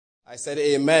I said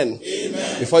amen.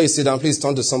 Amen. Before you sit down, please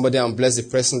turn to somebody and bless the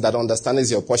person that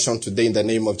understands your portion today in the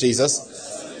name of Jesus.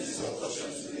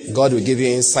 God will give you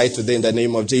insight today in the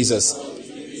name of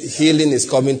Jesus. Healing is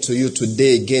coming to you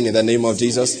today again in the name of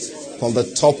Jesus. From the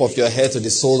top of your head to the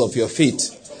sole of your feet.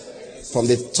 From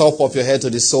the top of your head to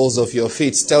the soles of your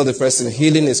feet. Tell the person,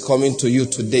 healing is coming to you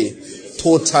today.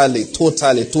 Total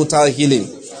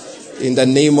healing in the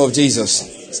name of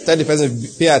Jesus. Tell the person,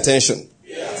 pay attention.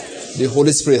 The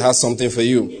Holy Spirit has something for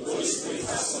you.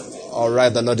 All right,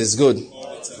 the Lord is good.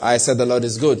 I said the Lord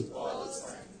is good.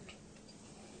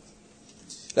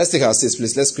 Let's take our seats,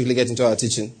 please. Let's quickly get into our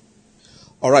teaching.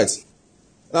 All right.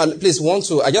 Now, please,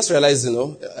 I just realized,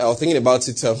 I was thinking about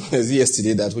it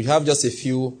yesterday that we have just a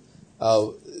few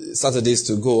Saturdays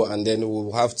to go, and then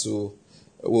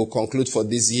we'll conclude for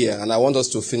this year. And I want us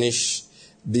to finish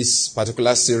this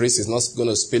particular series. It's not going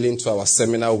to spill into our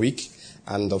seminar week.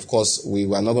 And of course, we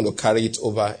are not going to carry it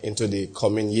over into the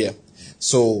coming year.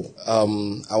 So,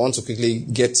 I want to quickly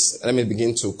let me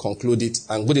begin to conclude it.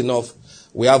 And good enough,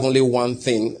 we have only one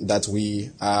thing that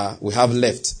we have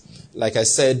left. Like I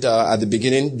said at the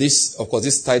beginning, this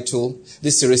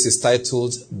series is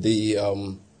titled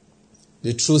The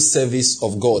True Service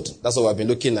of God. That's what we've been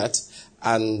looking at.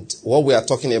 And what we are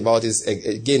talking about is,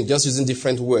 again, just using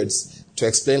different words to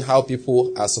explain how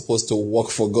people are supposed to work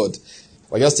for God.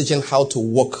 We're just teaching how to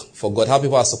work for God, how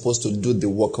people are supposed to do the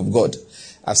work of God.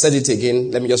 I've said it again.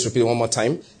 Let me just repeat it one more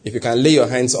time. If you can lay your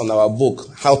hands on our book,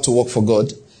 How to Work for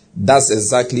God, that's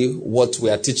exactly what we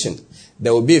are teaching.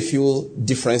 There will be a few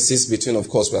differences between, of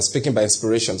course, we are speaking by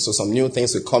inspiration, so some new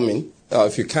things will come in.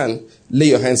 If you can, lay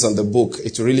your hands on the book.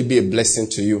 It will really be a blessing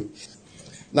to you.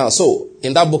 Now, so,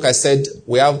 in that book I said,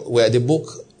 we have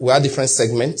different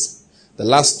segments. The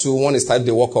last two, one is titled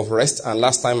The Work of Rest, and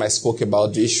last time I spoke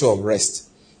about the issue of rest.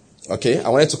 Okay, I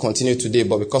wanted to continue today,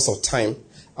 but because of time,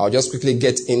 I'll just quickly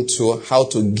get into how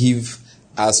to give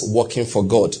as working for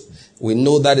God. We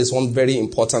know that is one very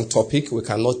important topic. We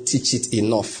cannot teach it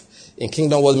enough. In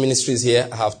Kingdom World Ministries here,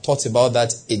 I have taught about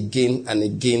that again and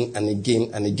again and again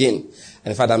and again.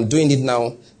 And in fact, I'm doing it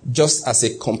now just as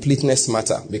a completeness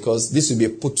matter, because this will be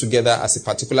put together as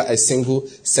a single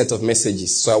set of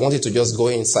messages. So I wanted to just go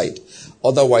inside.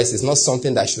 Otherwise, it's not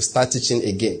something that I should start teaching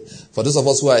again. For those of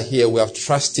us who are here, we have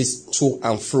trashed it to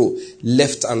and fro,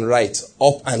 left and right,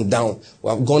 up and down. We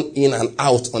have gone in and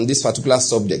out on this particular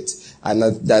subject.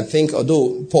 And I think,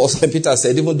 although Peter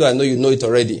said, even though I know you know it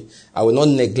already, I will not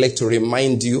neglect to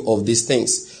remind you of these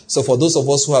things. So for those of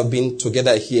us who have been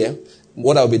together here,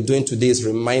 what I'll be doing today is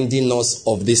reminding us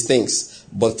of these things.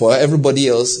 But for everybody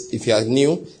else, if you are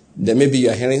new, then maybe you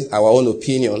are hearing our own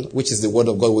opinion, which is the word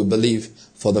of God we believe,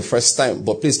 for the first time.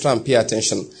 But please try and pay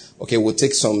attention. Okay, we'll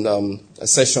take some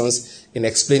sessions in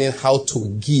explaining how to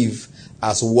give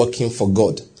as working for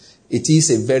God. It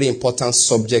is a very important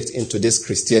subject in today's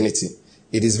Christianity.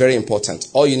 It is very important.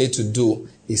 All you need to do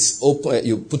is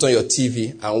you put on your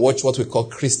TV and watch what we call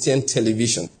Christian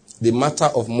television. The matter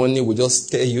of money will just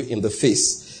stare you in the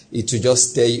face. It will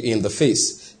just stare you in the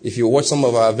face. If you watch some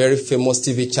of our very famous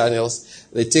TV channels,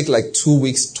 they take like 2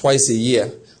 weeks, twice a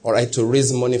year, all right, to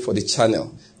raise money for the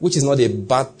channel, which is not a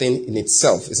bad thing in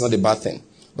itself. It's not a bad thing.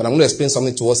 But I'm going to explain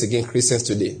something to us again, Christians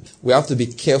today. We have to be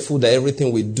careful that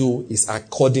everything we do is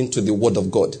according to the Word of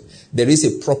God. There is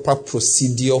a proper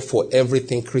procedure for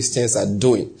everything Christians are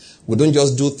doing. We don't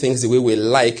just do things the way we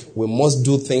like. We must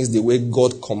do things the way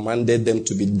God commanded them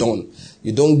to be done.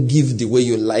 You don't give the way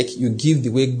you like. You give the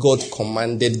way God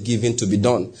commanded giving to be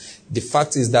done. The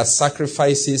fact is that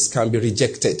sacrifices can be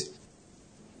rejected.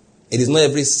 It is not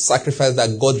every sacrifice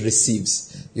that God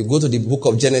receives. You go to the book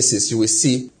of Genesis, you will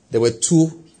see there were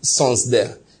two sons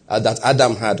there that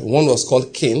Adam had. One was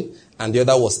called Cain and the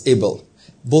other was Abel.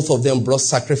 Both of them brought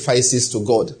sacrifices to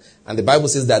God. And the Bible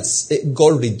says that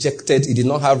God rejected, he did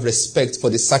not have respect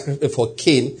for the sacrifice for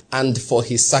Cain and for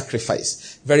his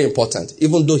sacrifice. Very important.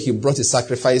 Even though he brought a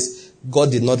sacrifice,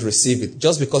 God did not receive it.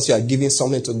 Just because you are giving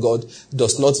something to God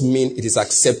does not mean it is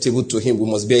acceptable to him. We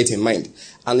must bear it in mind.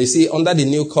 And you see, under the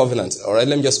new covenant, all right,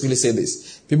 let me just quickly say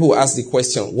this. People will ask the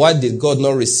question, why did God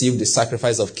not receive the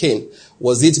sacrifice of Cain?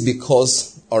 Was it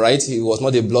because, all right, it was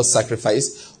not a blood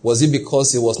sacrifice? Was it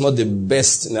because it was not the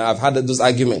best? Now, I've had those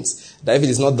arguments that if it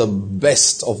is not the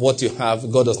best of what you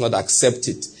have, God does not accept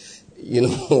it. You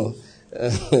know,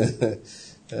 the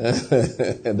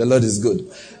Lord is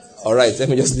good. All right, let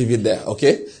me just leave it there,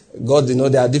 okay? God,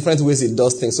 there are different ways he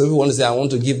does things. So if you want to say, I want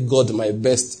to give God my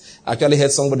best. I actually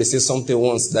heard somebody say something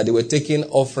once that they were taking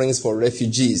offerings for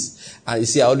refugees. And you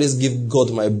see, I always give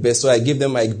God my best. So I give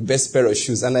them my best pair of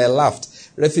shoes. And I laughed.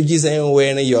 refugees ain't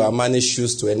wearing your Armani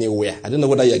shoes to anywhere. I don't know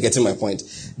whether you're getting my point.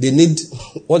 They need,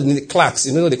 what they need, Clarks.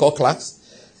 You know what they call Clarks?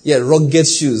 Yeah, rugged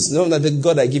shoes. No, that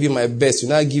God, I give you my best. You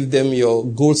now give them your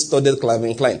gold-studded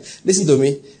Calvin Klein. Listen to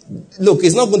me. Look,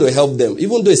 it's not going to help them,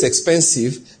 even though it's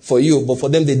expensive for you, but for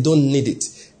them, they don't need it.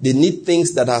 They need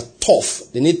things that are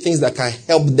tough. They need things that can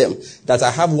help them. That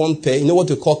I have one pair. You know what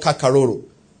we call kakaroro?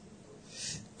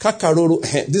 Kakaroro,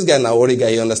 this guy now worry guy,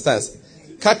 he understands.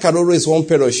 Kakaroro is one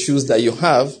pair of shoes that you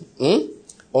have.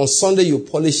 On Sunday, you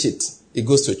polish it. It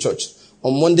goes to church.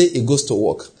 On Monday, it goes to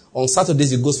work. On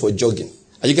Saturdays, it goes for jogging.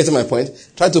 Are you getting my point?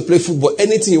 Try to play football.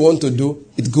 Anything you want to do,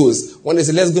 it goes. When they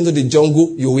say, let's go into the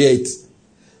jungle, you wear it.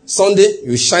 Sunday,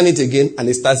 you shine it again, and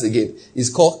it starts again. It's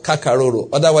called kakaroro,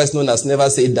 otherwise known as never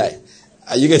say die.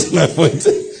 Are you getting my point?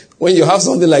 When you have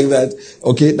something like that,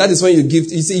 okay, that is when you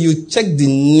give. You see, you check the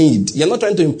need. You're not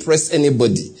trying to impress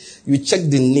anybody. You check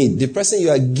the need. The person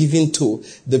you are giving to,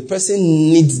 the person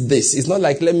needs this. It's not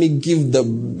like, let me give the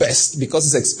best because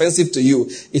it's expensive to you.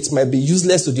 It might be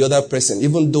useless to the other person,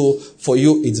 even though for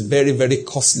you it's very, very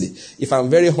costly. If I'm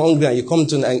very hungry and you come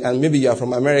to, and maybe you are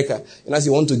from America, and as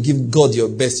you want to give God your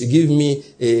best, you give me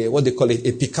what they call it,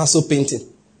 a Picasso painting.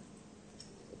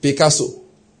 Picasso.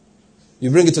 You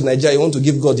bring it to Nigeria, you want to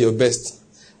give God your best.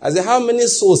 I say, how many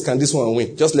souls can this one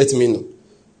win? Just let me know.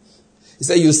 He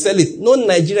said, you sell it. No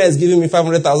Nigeria is giving me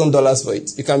 $500,000 for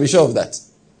it. You can be sure of that.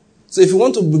 So if you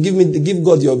want to give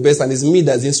God your best and it's me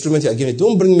that's the instrument you are giving,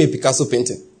 don't bring me a Picasso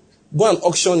painting. Go and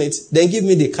auction it, then give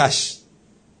me the cash.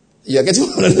 You're getting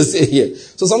what I'm trying to say here.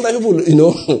 So sometimes people,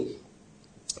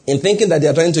 in thinking that they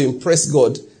are trying to impress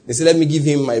God, they say, let me give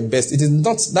him my best. It is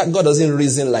not that God doesn't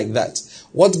reason like that.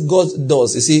 What God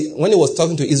does, you see, when he was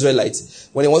talking to Israelites,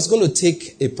 when he was going to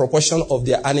take a proportion of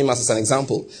their animals as an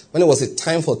example, when it was a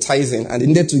time for tithing and they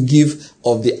needed to give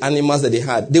of the animals that they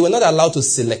had, they were not allowed to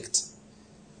select.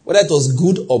 Whether it was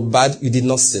good or bad, you did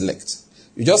not select.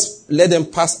 You just let them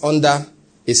pass under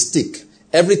a stick.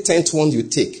 Every 10th one you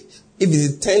take. If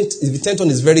the 10th one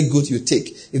is very good, you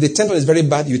take. If the 10th one is very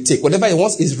bad, you take. Whatever he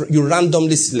wants is you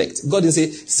randomly select. God didn't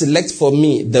say, select for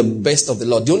me the best of the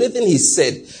Lord. The only thing he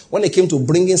said, when it came to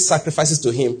bringing sacrifices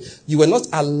to him, you were not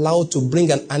allowed to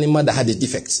bring an animal that had a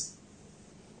defect.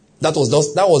 That was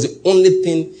the only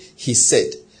thing he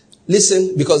said.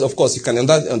 Listen, because of course you can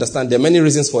understand there are many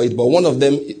reasons for it, but one of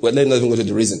them, well, let's not even go to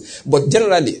the reason. But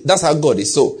generally, that's how God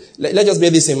is. So let's just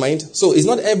bear this in mind. So it's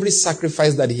not every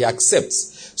sacrifice that he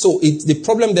accepts. So the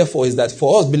problem, therefore, is that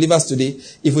for us believers today,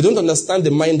 if we don't understand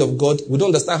the mind of God, we don't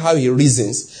understand how he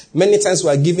reasons, many times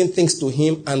we are giving things to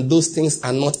him and those things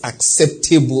are not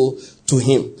acceptable to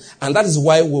him. And that is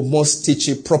why we must teach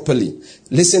it properly.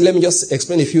 Listen, let me just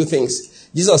explain a few things.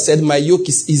 Jesus said, my yoke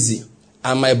is easy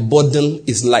and my burden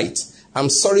is light. I'm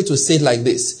sorry to say it like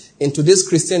this. In today's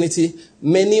Christianity,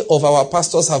 many of our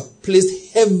pastors have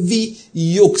placed heavy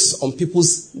yokes on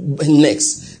people's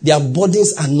necks. Their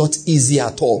burdens are not easy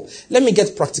at all. Let me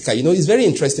get practical. It's very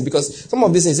interesting because some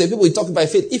of these things, people will talk by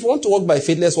faith. If you want to walk by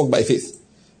faith, let's walk by faith.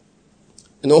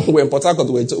 We're in Port Harcourt,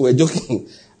 we're joking.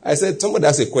 I said, somebody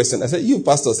asked a question. I said, you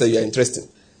pastor said you are interesting.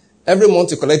 Every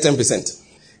month you collect 10%.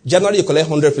 January you collect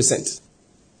 100%.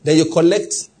 Then you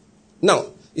collect. Now,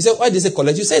 you say, why did they say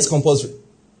collect? You say it's compulsory.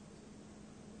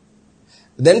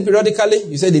 Then periodically,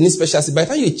 you say they need specialty. By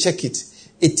the time you check it,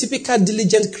 a typical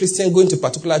diligent Christian going to a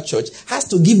particular church has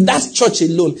to give that church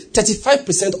alone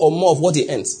 35% or more of what he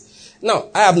earns. Now,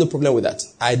 I have no problem with that.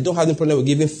 I don't have any problem with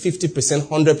giving 50%,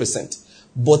 100%.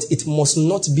 But it must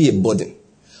not be a burden.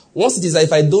 Once it is that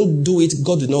if I don't do it,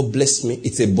 God will not bless me,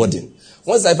 it's a burden.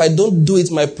 Once that if I don't do it,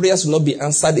 my prayers will not be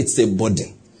answered, it's a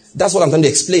burden. That's what I'm trying to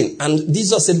explain. And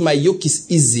Jesus said, my yoke is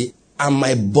easy and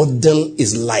my burden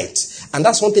is light. And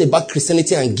that's one thing about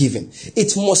Christianity and giving.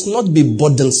 It must not be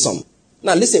burdensome.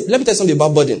 Now listen, let me tell you something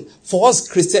about burden. For us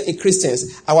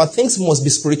Christians, our things must be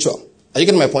spiritual. Are you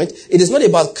getting my point? It is not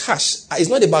about cash. It's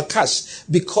not about cash.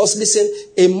 Because listen,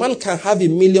 a man can have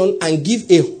 $1 million and give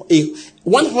a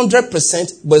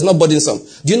 100%, but it's not burdensome.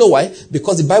 Do you know why?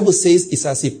 Because the Bible says it's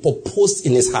as he purposed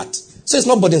in his heart. So it's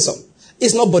not burdensome.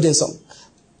 It's not burdensome.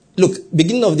 Look,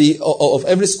 beginning of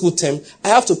every school term, I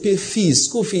have to pay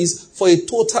school fees for a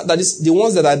total, that is the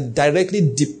ones that are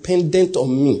directly dependent on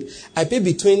me. I pay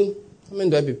between, how many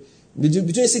do I pay?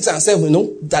 Between 6 and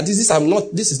 7, these are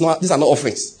not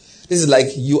offerings. This is like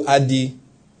you are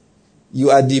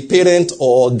the parent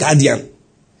or guardian,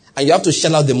 and you have to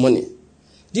shell out the money.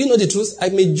 Do you know the truth? I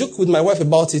may joke with my wife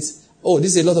about it. Oh,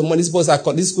 this is a lot of money. These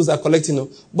schools are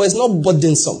collecting, but it's not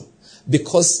burdensome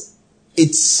because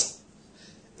it's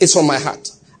from my heart.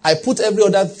 I put every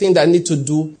other thing that I need to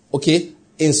do,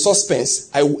 in suspense.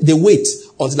 The weight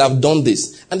until I've done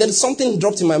this. And then something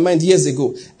dropped in my mind years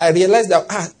ago. I realized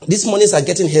that, these monies are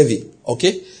getting heavy.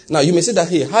 Okay? Now, you may say that,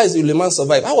 hey, how is the man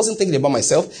survive? I wasn't thinking about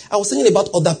myself. I was thinking about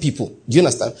other people. Do you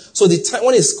understand? So the time,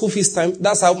 when it's school fees time,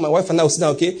 that's how my wife and I will sit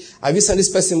down, okay? Have you sent this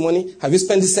person money? Have you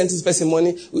spent this person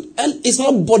money? And it's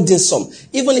not burdensome.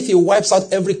 Even if he wipes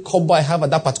out every kobo I have at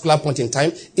that particular point in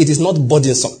time, it is not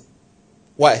burdensome.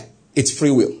 Why? It's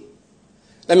free will.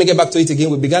 Let me get back to it again.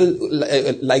 We began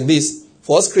like this.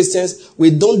 For us Christians,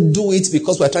 we don't do it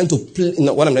because we're trying to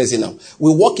what I'm going to say now.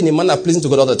 We walk in a manner pleasing to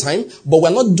God all the time, but we're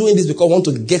not doing this because we want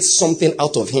to get something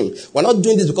out of Him. We're not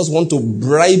doing this because we want to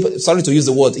bribe, sorry to use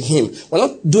the word, Him. We're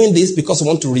not doing this because we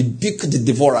want to rebuke the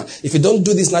devourer. If you don't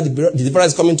do this now, the devourer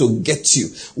is coming to get you.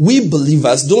 We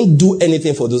believers don't do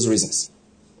anything for those reasons.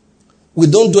 We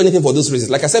don't do anything for those reasons.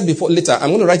 Like I said before, later, I'm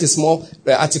going to write a small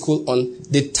article on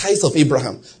the tithes of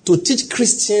Abraham to teach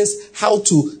Christians how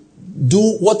to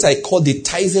do what I call the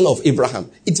tithing of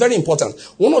Abraham. It's very important.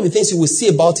 One of the things you will see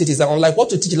about it is that, unlike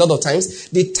what we teach a lot of times,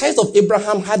 the tithe of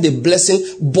Abraham had a blessing,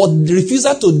 but the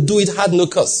refusal to do it had no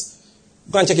curse.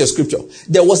 Go and check your scripture.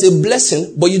 There was a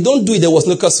blessing, but you don't do it, there was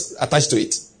no curse attached to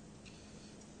it.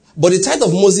 But the tithe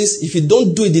of Moses, if you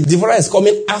don't do it, the devourer is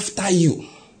coming after you.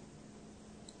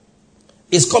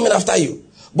 It's coming after you.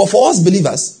 But for us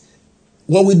believers,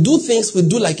 when we do things, we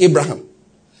do like Abraham.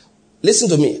 Listen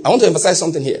to me. I want to emphasize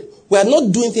something here. We are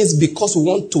not doing things because we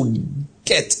want to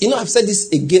get. I've said this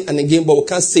again and again, but we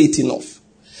can't say it enough.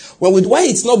 Why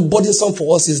it's not burdensome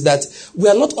for us is that we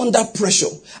are not under pressure.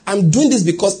 I'm doing this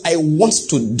because I want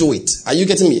to do it. Are you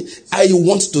getting me? I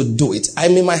want to do it.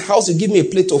 I'm in my house. You give me a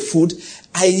plate of food.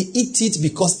 I eat it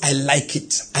because I like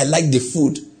it. I like the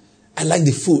food. I like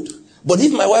the food. But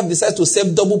if my wife decides to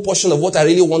save double portion of what I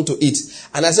really want to eat,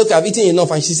 and I say, okay, I've eaten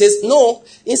enough, and she says, no,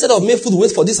 instead of make food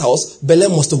wait for this house, Bele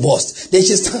must burst. Then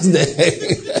she stands there.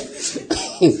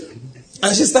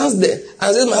 And she stands there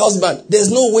and says, my husband,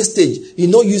 there's no wastage.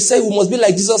 You say we must be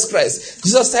like Jesus Christ.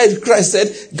 Christ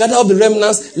said, gather up the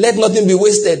remnants, let nothing be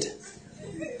wasted.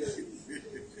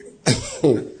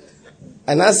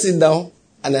 And I sit down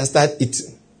and I start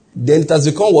eating. Then it has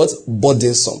become what?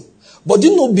 Burdensome. But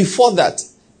before that,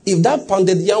 if that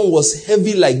pounded yam was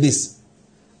heavy like this,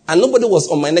 and nobody was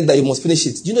on my neck that you must finish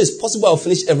it, it's possible I'll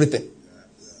finish everything.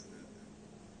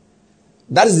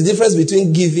 That is the difference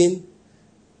between giving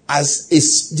as the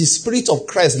Spirit of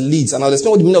Christ leads. And I'll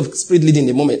explain what the meaning of Spirit leading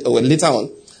in a moment, or later on.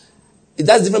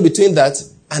 That's the difference between that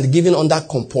and giving under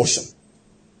compulsion.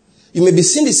 You may be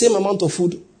seeing the same amount of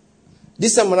food.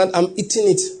 This time around, I'm eating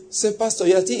it. Say, Pastor,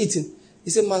 you're still eating. He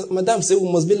said, Madam, say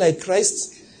we must be like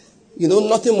Christ.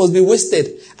 Nothing must be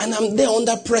wasted. And I'm there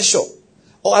under pressure.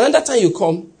 Or another time you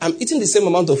come, I'm eating the same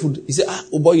amount of food. You say,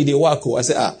 oh boy, you dey work. I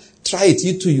say, try it.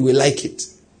 You too, you will like it.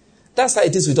 That's how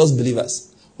it is with us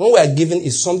believers. When we are given,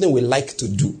 is something we like to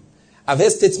do. I've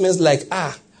heard statements like,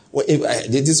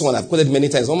 this one I've quoted many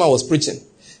times. One man was preaching.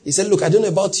 He said, look, I don't know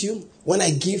about you. When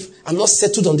I give, I'm not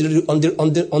settled until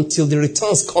the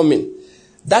returns come in.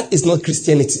 That is not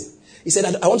Christianity. He said,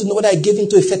 I want to know whether I gave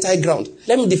into a fertile ground.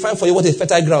 Let me define for you what a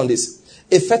fertile ground is.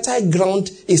 A fertile ground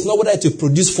is not whether it will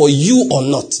produce for you or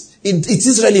not. It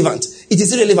is relevant. It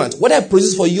is irrelevant. Whether it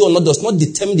produces for you or not does not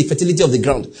determine the fertility of the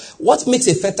ground. What makes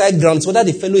a fertile ground is whether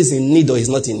the fellow is in need or is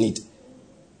not in need.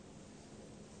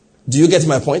 Do you get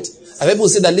my point? I've heard people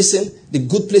say that, listen, the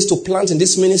good place to plant in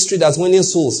this ministry that's winning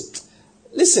souls.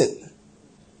 Listen,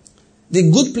 the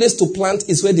good place to plant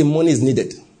is where the money is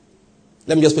needed.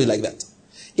 Let me just put it like that.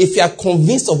 If you are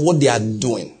convinced of what they are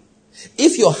doing,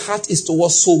 if your heart is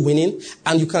towards soul winning,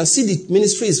 and you can see the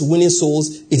ministry is winning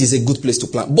souls, it is a good place to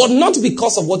plant. But not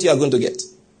because of what you are going to get.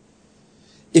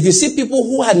 If you see people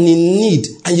who are in need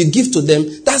and you give to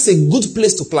them, that's a good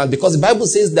place to plant, because the Bible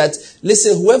says that,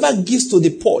 listen, whoever gives to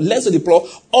the poor, lends to the poor,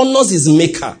 honors his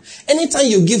maker. Anytime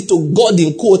you give to God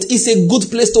in quote, it's a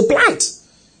good place to plant.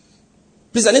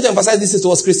 Please, I need to emphasize this to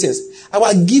us Christians.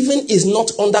 Our giving is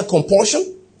not under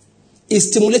compulsion. It's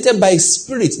stimulated by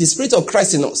Spirit, the Spirit of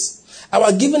Christ in us.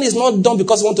 Our giving is not done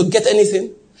because we want to get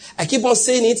anything. I keep on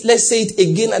saying it. Let's say it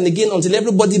again and again until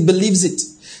everybody believes it.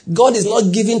 God is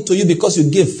not giving to you because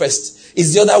you gave first.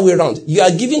 It's the other way around. You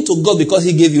are giving to God because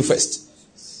He gave you first.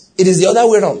 It is the other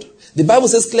way around. The Bible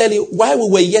says clearly, while we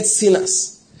were yet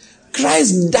sinners,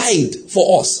 Christ died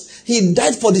for us. He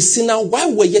died for the sinner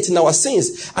while we were yet in our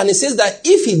sins. And it says that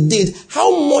if He did,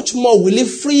 how much more will He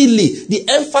freely, the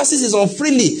emphasis is on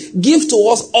freely, give to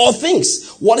us all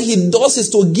things. What He does is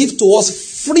to give to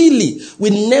us freely.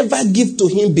 We never give to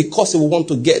Him because we want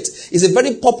to get. It's a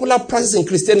very popular practice in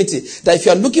Christianity that if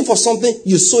you are looking for something,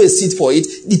 you sow a seed for it.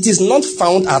 It is not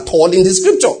found at all in the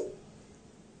scripture.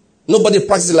 Nobody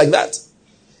practices like that.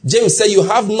 James said, you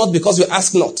have not because you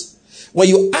ask not. When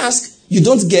you ask, you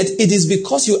don't get, it is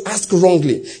because you ask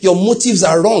wrongly. Your motives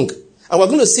are wrong. And we're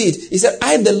going to see it. He said,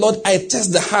 I, the Lord, I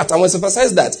test the heart. I want to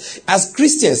emphasize that. As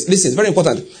Christians, listen, it's very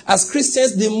important. As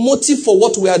Christians, the motive for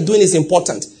what we are doing is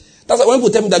important. That's why when people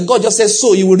tell me that God just says,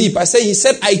 so you will reap. I say, he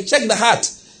said, I check the heart.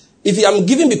 If I'm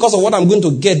giving because of what I'm going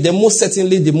to get, then most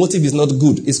certainly the motive is not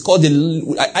good. It's called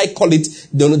I call it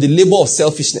the labor of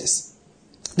selfishness.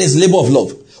 There's labor of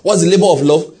love. What's the labor of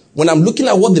love? When I'm looking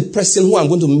at what the person who I'm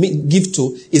going to give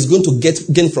to is going to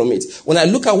gain from it. When I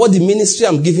look at what the ministry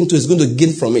I'm giving to is going to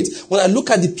gain from it. When I look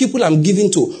at the people I'm giving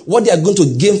to, what they are going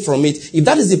to gain from it. If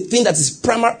that is the thing that is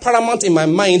paramount in my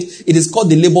mind, it is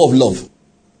called the labor of love.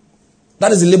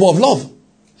 That is the labor of love.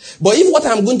 But if what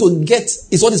I'm going to get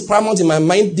is what is paramount in my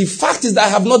mind, the fact is that I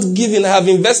have not given, I have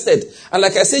invested. And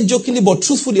like I said jokingly but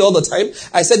truthfully all the time,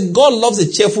 I said God loves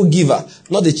a cheerful giver,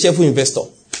 not a cheerful investor.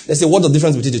 There's a word of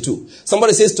difference between the two.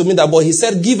 Somebody says to me that, boy, he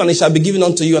said, give and it shall be given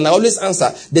unto you. And I always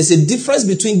answer, there's a difference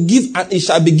between give and it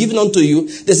shall be given unto you.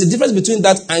 There's a difference between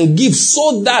that and give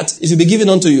so that it will be given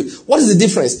unto you. What is the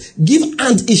difference? Give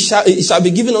and it shall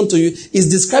be given unto you is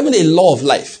describing a law of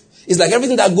life. It's like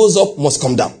everything that goes up must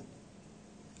come down.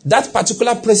 That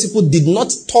particular principle did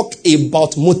not talk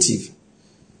about motive.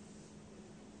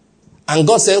 And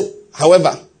God said,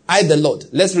 however, I the Lord.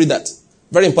 Let's read that.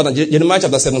 Very important. Jeremiah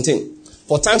chapter 17.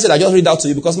 For time's sake, I just read out to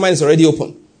you because mine is already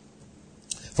open.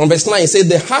 From verse 9, it says,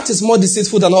 the heart is more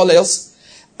deceitful than all else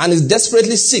and is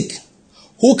desperately sick.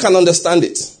 Who can understand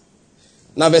it?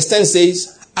 Now verse 10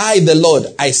 says, I, the Lord,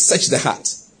 I search the heart.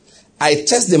 I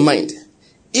test the mind,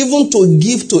 even to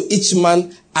give to each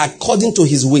man according to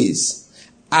his ways,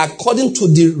 according to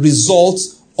the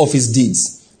results of his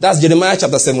deeds. That's Jeremiah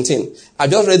chapter 17. I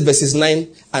just read verses 9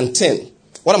 and 10.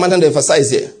 What am I trying to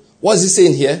emphasize here? What is he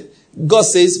saying here? God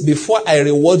says, before I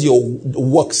reward your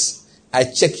works, I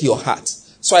check your heart.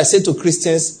 So I say to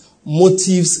Christians,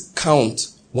 motives count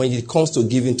when it comes to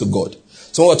giving to God.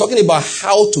 So when we're talking about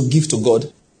how to give to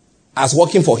God as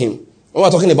working for Him, when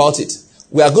we're talking about it,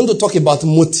 we are going to talk about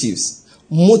motives.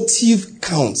 Motive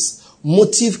counts.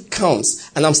 Motive counts.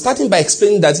 And I'm starting by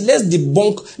explaining that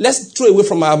let's throw away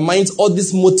from our minds all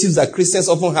these motives that Christians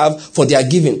often have for their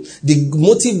giving. The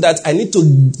motive that I need to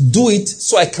do it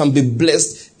so I can be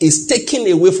blessed is taken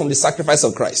away from the sacrifice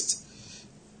of Christ.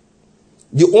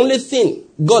 The only thing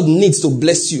God needs to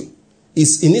bless you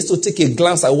is He needs to take a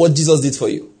glance at what Jesus did for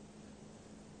you.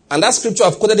 And that scripture,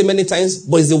 I've quoted it many times,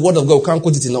 but it's the word of God. We can't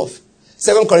quote it enough.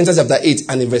 2 Corinthians chapter 8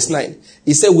 and in verse 9.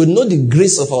 He said, we know the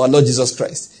grace of our Lord Jesus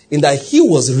Christ, in that He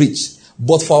was rich,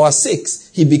 but for our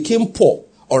sakes, He became poor.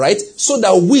 Alright? So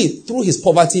that we, through His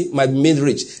poverty, might be made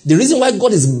rich. The reason why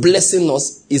God is blessing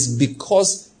us is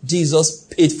because Jesus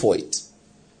paid for it.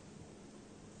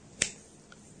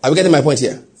 Are we getting my point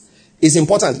here? It's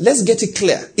important. Let's get it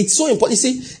clear. It's so important.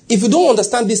 You see, if you don't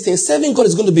understand these things, serving God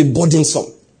is going to be burdensome.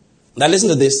 Now listen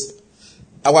to this.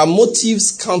 Our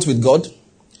motives count with God.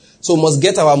 So we must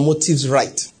get our motives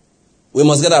right. We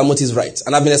must get our motives right.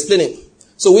 And I've been explaining.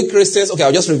 So we Christians, okay,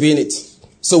 I'll just review it.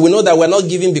 So we know that we're not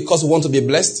giving because we want to be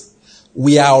blessed.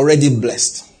 We are already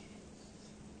blessed.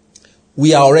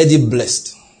 We are already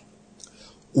blessed.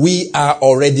 We are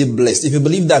already blessed. If you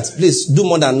believe that, please do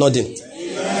more than nodding.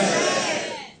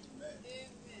 Amen.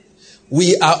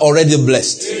 We are already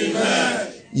blessed.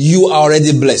 Amen. You are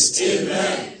already blessed.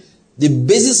 Amen. The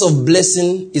basis of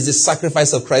blessing is the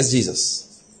sacrifice of Christ Jesus.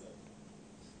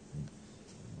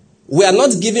 We are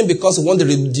not giving because we want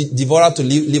the devourer to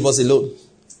leave us alone.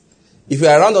 If you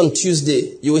are around on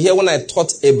Tuesday, you will hear when I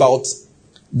taught about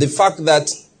the fact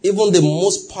that even the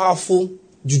most powerful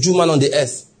juju man on the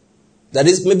earth, that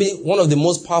is maybe one of the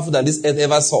most powerful that this earth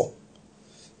ever saw,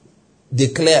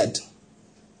 declared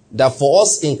that for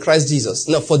us in Christ Jesus,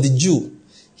 now for the Jew,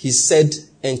 he said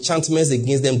enchantments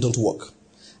against them don't work.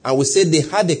 And we said they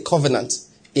had a covenant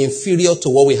inferior to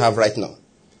what we have right now.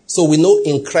 So we know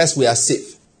in Christ we are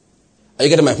safe. Are you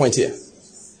getting my point here?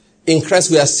 In Christ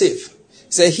we are safe.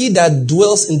 Say, he that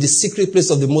dwells in the secret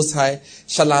place of the Most High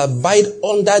shall abide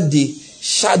under the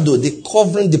shadow, the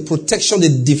covering, the protection,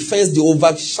 the defense, the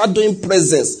overshadowing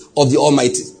presence of the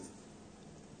Almighty.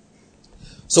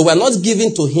 So we are not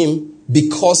giving to Him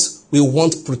because we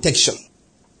want protection.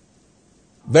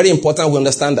 Very important we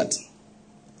understand that.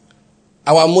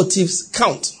 Our motives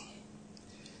count.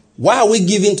 Why are we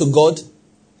giving to God?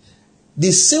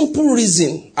 The simple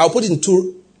reason, I'll put it in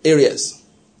two areas.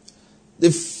 The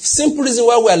simple reason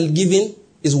why we are giving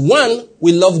is, one,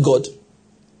 we love God.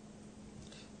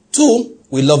 Two,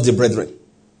 we love the brethren.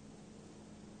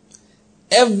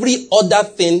 Every other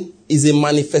thing is a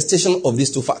manifestation of these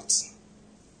two facts.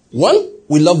 One,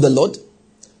 we love the Lord.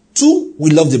 2,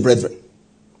 we love the brethren.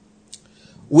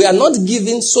 We are not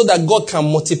giving so that God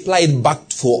can multiply it back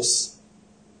to us.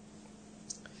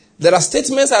 There are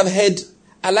statements I've heard,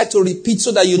 I like to repeat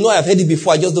so that you know I've heard it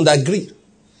before, I just don't agree.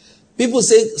 People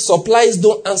say supplies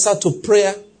don't answer to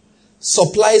prayer.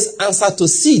 Supplies answer to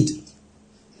seed.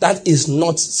 That is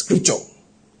not scripture.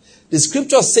 The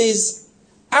scripture says,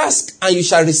 ask and you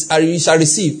shall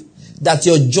receive, that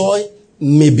your joy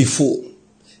may be full.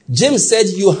 James said,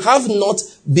 you have not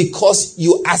because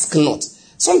you ask not.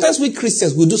 Sometimes we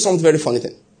Christians will do something very funny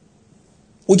thing.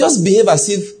 We just behave as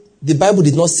if the Bible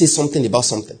did not say something about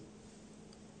something.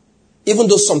 Even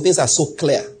though some things are so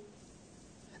clear.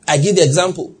 I give the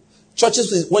example.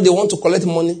 Churches, when they want to collect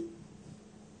money,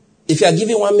 if you are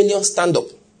giving 1 million, stand up.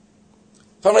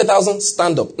 500,000,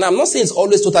 stand up. Now, I'm not saying it's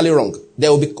always totally wrong.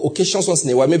 There will be occasions once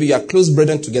in a while. Maybe you are close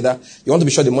brethren together. You want to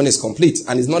be sure the money is complete.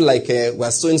 And it's not like we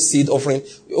are sowing seed offering.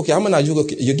 Okay, how many are you?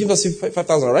 Okay, you give us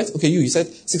 5,000, right? Okay, you said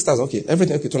 6,000. Okay,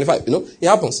 everything. Okay, 25. It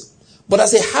happens. But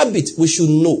as a habit, we should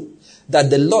know that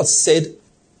the Lord said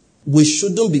we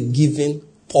shouldn't be giving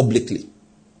publicly.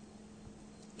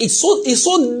 It's so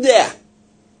there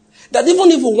that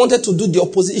even if we wanted to do the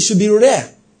opposite, it should be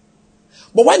rare.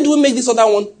 But why do we make this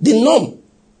other one the norm?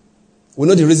 We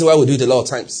know the reason why we do it a lot of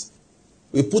times.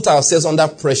 We put ourselves under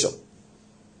pressure.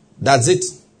 That's it.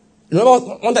 Remember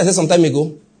one time I said some time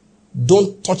ago,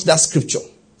 don't touch that scripture.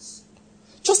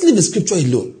 Just leave the scripture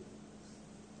alone.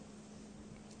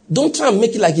 Don't try and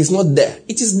make it like it's not there.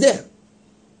 It is there.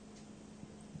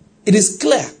 It is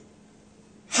clear.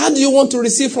 How do you want to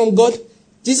receive from God?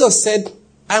 Jesus said,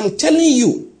 I'm telling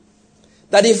you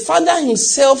that the Father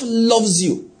himself loves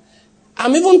you.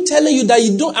 I'm even telling you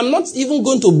that I'm not even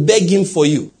going to beg him for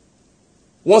you.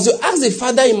 Once you ask the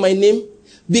Father in my name,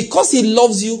 because he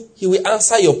loves you, he will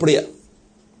answer your prayer.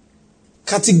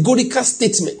 Categorical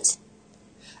statement.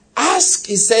 Ask,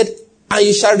 he said, and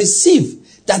you shall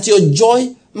receive, that your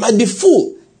joy might be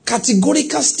full.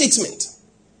 Categorical statement.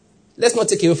 Let's not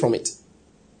take away from it.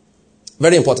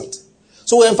 Very important.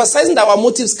 So we're emphasizing that our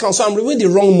motives count. So I'm removing the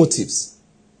wrong motives.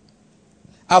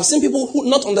 I've seen people who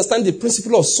not understand the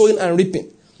principle of sowing and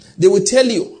reaping. They will tell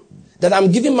you that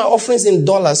I'm giving my offerings in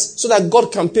dollars so that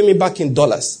God can pay me back in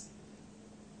dollars.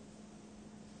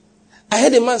 I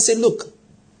heard a man say, look,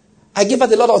 I gave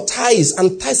out a lot of tithes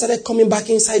and tithes started coming back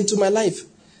inside into my life.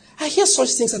 I hear such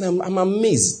things and I'm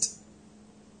amazed.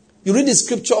 You read the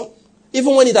scripture,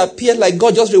 even when it appeared like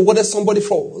God just rewarded somebody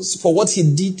for what he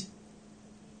did,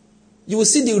 you will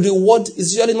see the reward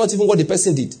is usually not even what the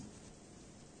person did.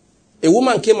 A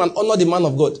woman came and honored the man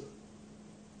of God,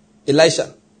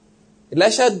 Elisha.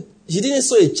 Elisha, he didn't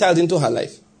sow a child into her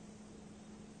life,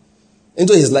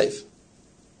 into his life.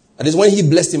 And it's when he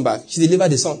blessed him back, she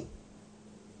delivered a son.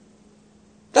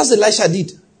 That's what Elisha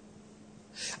did.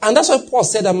 And that's why Paul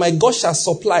said that my God shall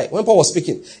supply. When Paul was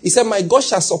speaking, he said, my God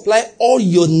shall supply all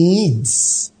your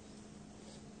needs.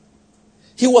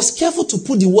 He was careful to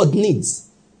put the word needs.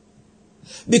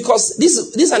 Because this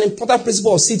is an important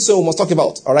principle of seed sowing we must talk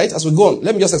about. All right, as we go on,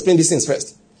 let me just explain these things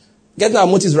first. Getting our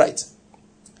motives right.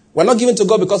 We're not giving to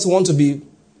God because we want to be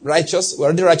righteous. We're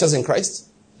already righteous in Christ.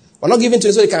 We're not giving to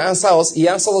him so he can answer us. He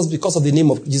answers us because of the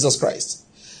name of Jesus Christ.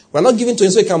 We're not giving to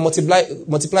him so he can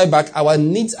multiply back. Our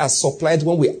needs are supplied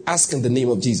when we ask in the name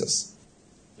of Jesus.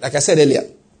 Like I said earlier,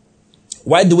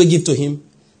 why do we give to him?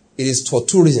 It is for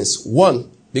 2 reasons.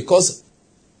 1, because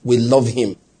we love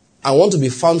him and want to be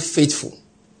found faithful.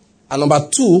 And number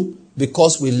 2,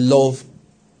 because we love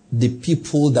the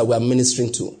people that we are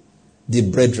ministering to, the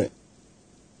brethren.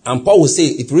 And Paul will say,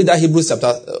 if you read that Hebrews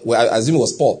chapter, well, I assume it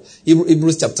was Paul,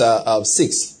 Hebrews chapter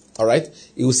 6, all right?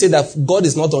 He will say that God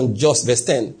is not unjust, verse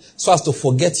 10, so as to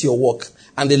forget your work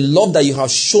and the love that you have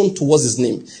shown towards his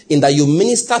name, in that you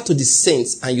minister to the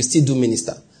saints and you still do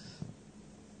minister.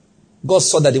 God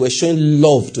saw that they were showing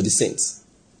love to the saints.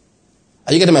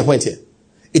 Are you getting my point here?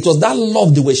 It was that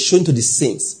love they were showing to the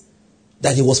saints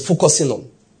that he was focusing on.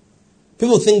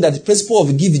 People think that the principle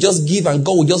of give, you just give and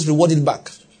God will just reward it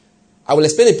back. I will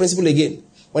explain the principle again.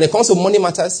 When it comes to money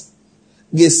matters,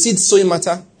 the seed sowing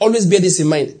matter, always bear this in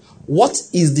mind. What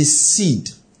is the seed?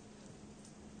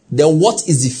 Then what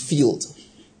is the field?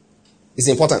 It's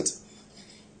important.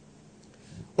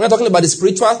 When we're talking about the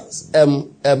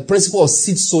spiritual principle of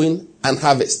seed sowing and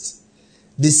harvest,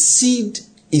 the seed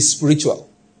is spiritual.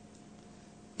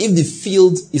 If the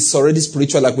field is already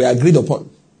spiritual, like we agreed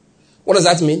upon, what does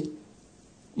that mean?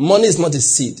 Money is not a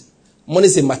seed. Money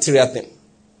is a material thing.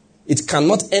 It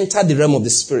cannot enter the realm of the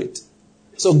spirit.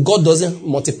 So God doesn't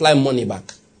multiply money back.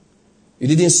 You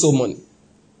didn't sow money.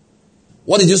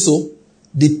 What did you sow?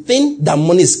 The thing that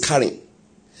money is carrying.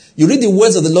 You read the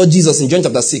words of the Lord Jesus in John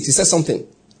chapter 6. He says something.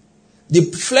 The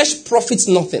flesh profits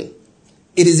nothing.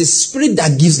 It is the spirit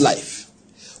that gives life.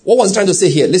 What was he trying to say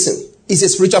here? Listen, it's a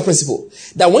spiritual principle.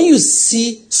 That when you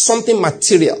see something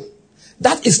material,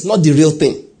 that is not the real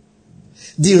thing.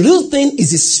 The real thing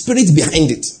is the spirit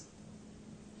behind it.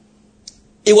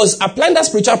 He was applying that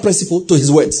spiritual principle to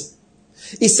his words.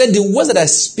 He said, the words that I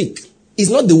speak is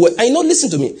not the word. I know, listen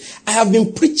to me. I have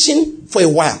been preaching for a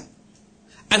while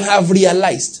and have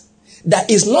realized that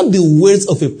it's not the words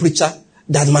of a preacher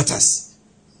that matters.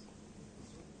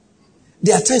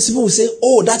 There are times people will say,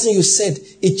 oh, that thing you said,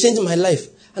 it changed my life.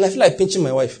 And I feel like pinching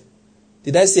my wife.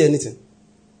 Did I say anything?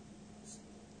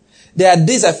 There are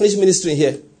days I finish ministering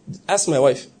here. Ask my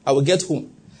wife. I will get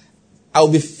home. I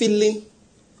will be feeling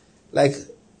like,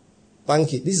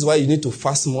 Banky, this is why you need to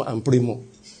fast more and pray more.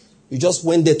 You just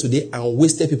went there today and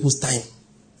wasted people's time.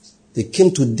 They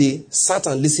came today, sat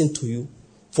and listened to you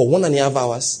for 1.5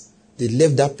 hours. They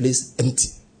left that place empty.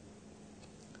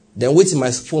 Then wait till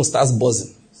my phone starts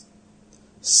buzzing.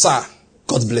 Sir,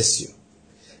 God bless you.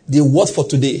 The word for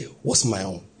today was my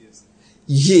own.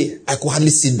 Yea, I could hardly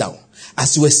sit down.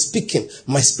 As you were speaking,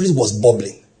 my spirit was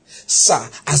bubbling. Sir,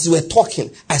 as you were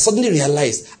talking, I suddenly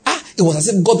realized, it was as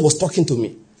if God was talking to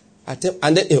me.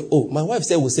 And then, my wife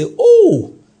will say,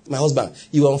 oh, my husband,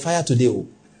 you were on fire today. Oh.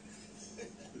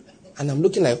 And I'm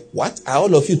looking like, what? Are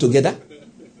all of you together?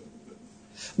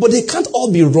 But they can't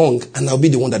all be wrong, and I'll be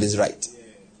the one that is right.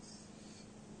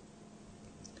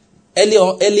 Early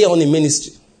on in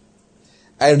ministry,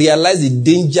 I realized the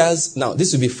dangers. Now,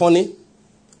 this will be funny.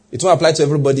 It won't apply to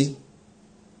everybody.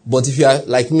 But if you are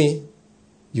like me,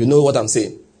 you know what I'm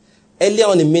saying. Earlier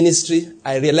on in ministry,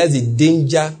 I realized the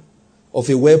danger of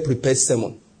a well-prepared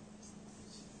sermon.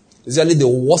 It's really the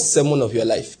worst sermon of your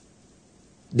life.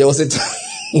 There was a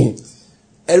time,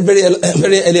 very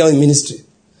early on in ministry,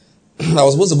 I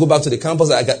was supposed to go back to the campus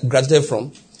that I graduated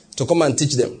from to come and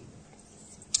teach them.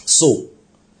 So,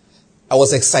 I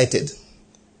was excited.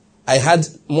 I had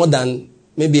more than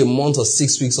maybe a month or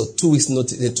 6 weeks or 2 weeks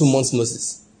notice, 2 months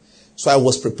notice. So I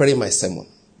was preparing my sermon.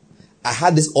 I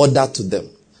had this order to them.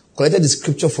 Collected the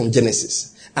scripture from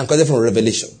Genesis and collected from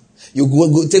Revelation. You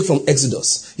go take from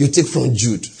Exodus. You take from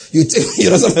Jude. You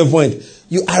understand my point?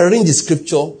 You arrange the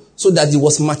scripture so that it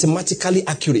was mathematically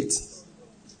accurate.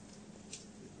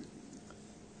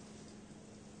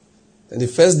 And the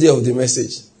first day of the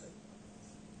message,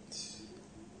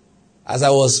 as I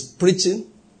was preaching,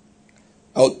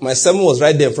 my sermon was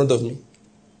right there in front of me.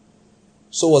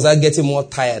 So was I getting more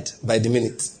tired by the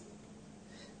minute.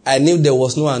 I knew there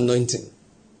was no anointing.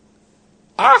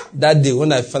 That day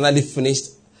when I finally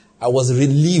finished, I was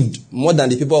relieved more than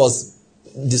the people I was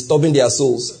disturbing their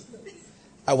souls.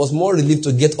 I was more relieved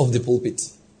to get off the pulpit.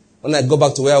 When I go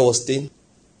back to where I was staying,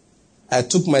 I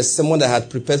took my sermon that I had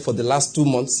prepared for the last 2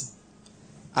 months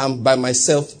and by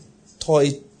myself tore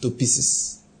it to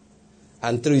pieces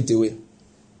and threw it away.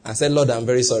 I said, Lord, I'm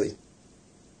very sorry.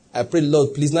 I prayed,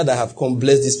 Lord, please, now that I have come,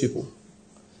 bless these people.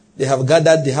 They have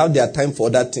gathered, they have their time for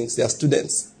other things. They are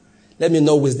students. Let me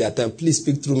not waste their time. Please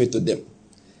speak through me to them.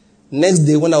 Next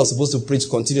day, when I was supposed to preach,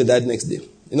 continue that next day.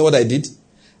 You know what I did?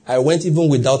 I went even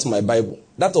without my Bible.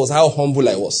 That was how humble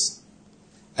I was.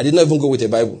 I did not even go with a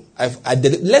Bible.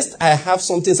 Lest I have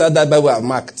something inside that Bible I've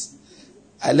marked.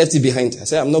 I left it behind. I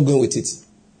said, I'm not going with it.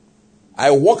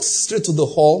 I walked straight to the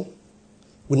hall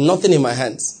with nothing in my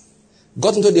hands.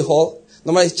 Got into the hall.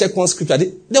 Normally check one scripture.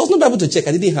 There was no Bible to check.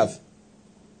 I didn't have.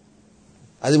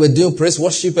 As they were doing praise,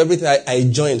 worship, everything, I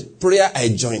joined. Prayer, I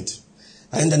joined.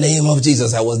 And in the name of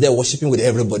Jesus, I was there worshiping with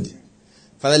everybody.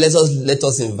 Finally, let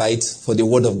us invite for the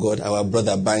word of God our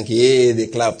brother Banky. Hey, they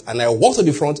clapped. And I walked to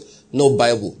the front, no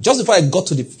Bible. Just before I got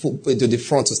to the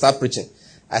front to start preaching,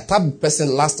 I tapped the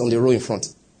person last on the row in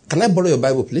front. Can I borrow your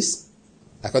Bible, please?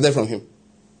 I got it from him.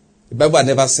 The Bible I'd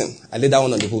never seen. I laid that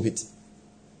one on the pulpit.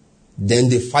 Then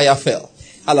the fire fell.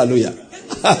 Hallelujah.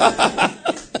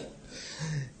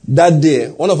 That day,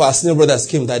 one of our senior brothers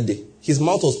came that day. His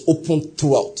mouth was open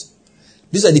throughout.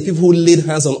 These are the people who laid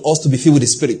hands on us to be filled with the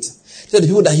Spirit. These are the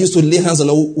people that used to lay hands on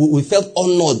us. We felt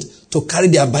honored to carry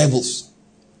their Bibles.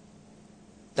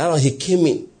 That one, he came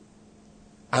in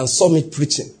and saw me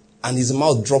preaching, and his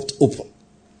mouth dropped open.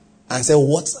 And said,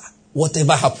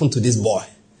 whatever happened to this boy?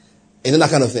 You know, that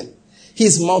kind of thing.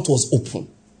 His mouth was open.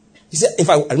 He said, in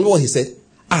fact, I remember what he said.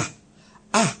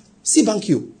 See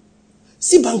Banky.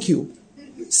 See Banky.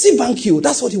 See Banky.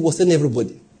 That's what he was telling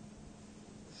everybody.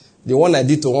 The one I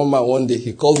did to one man one day,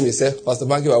 he called me and said, Pastor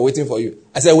Banky, we are waiting for you.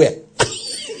 I said, where?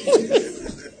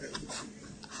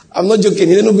 I'm not joking.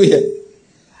 He didn't go here.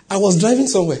 I was driving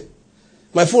somewhere.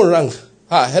 My phone rang.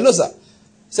 Hello, sir.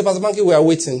 He said, Pastor Banky, we are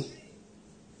waiting.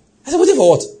 I said, waiting for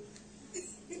what?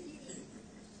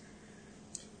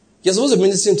 You're supposed to be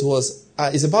ministering to us.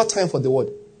 It's about time for the word.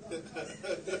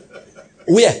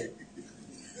 Where?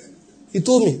 He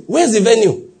told me, where's the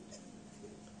venue?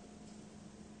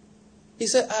 He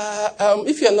said,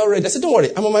 if you are not ready. I said, don't worry,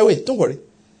 I'm on my way. Don't worry.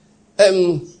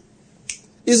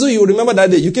 Izu, you remember that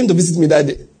day? You came to visit me that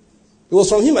day. It was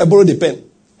from him I borrowed the pen.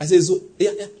 I said, Izu,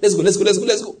 yeah, let's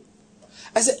go.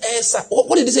 I said, sir,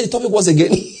 what did he say the topic was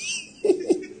again?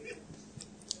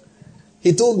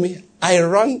 He told me, I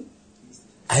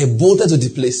bolted to the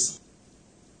place.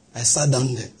 I sat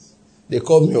down there. They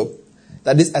called me up.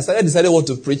 I decided what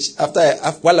to preach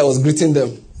while I was greeting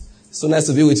them. So nice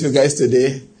to be with you guys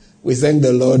today. We thank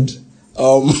the Lord.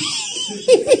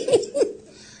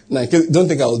 Now, don't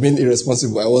think I was being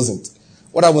irresponsible. I wasn't.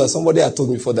 What happened was somebody had told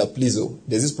me before that, please,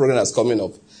 there's this program that's coming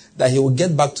up, that he will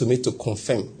get back to me to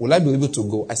confirm. Will I be able to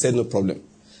go? I said, no problem.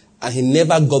 And he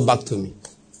never got back to me.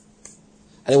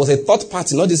 And it was a third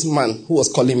party, not this man who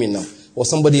was calling me now. It was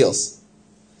somebody else.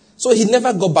 So he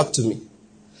never got back to me.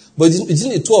 But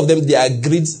between the two of them, they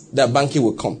agreed that Banky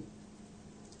will come.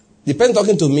 The person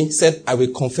talking to me said, I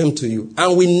will confirm to you.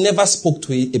 And we never spoke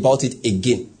to it about it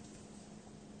again.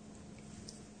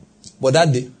 But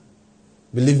that day,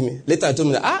 believe me, later he told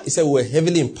me that, he said, we were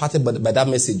heavily impacted by that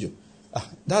message.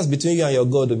 That's between you and your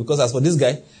God. Because as for this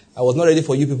guy, I was not ready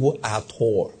for you people at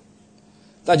all.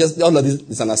 That just, all of this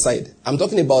is an aside. I'm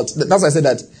talking about, that's why I said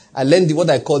that I learned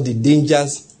what I call the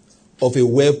dangers of a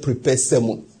well-prepared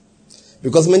sermon.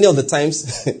 Because many of the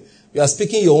times, you are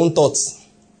speaking your own thoughts.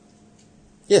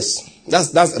 Yes,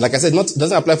 that's like I said,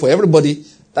 doesn't apply for everybody.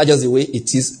 That's just the way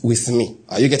it is with me.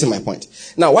 Are you getting my point?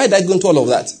 Now, why did I go into all of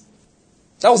that?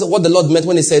 That was what the Lord meant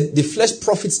when he said, the flesh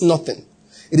profits nothing.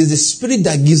 It is the spirit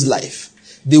that gives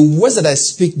life. The words that I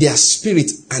speak, they are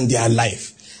spirit and they are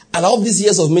life. And all these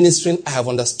years of ministering, I have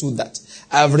understood that.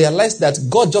 I have realized that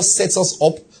God just sets us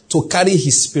up to carry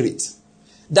his spirit.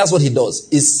 That's what he does.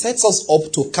 He sets us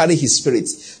up to carry his spirit.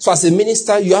 So as a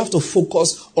minister, you have to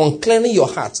focus on clearing your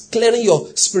heart, clearing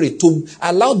your spirit, to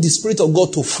allow the spirit of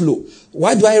God to flow.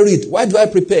 Why do I read? Why do I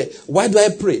prepare? Why do I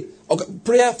pray? Okay,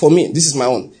 prayer for me, this is my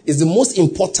own, is the most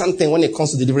important thing when it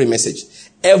comes to delivering a message.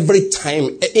 Every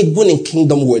time, even in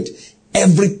Kingdom Word,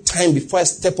 every time before I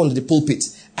step onto the pulpit,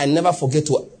 I never forget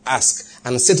to ask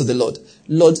and say to the Lord,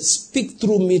 Lord, speak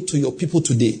through me to your people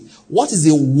today. What is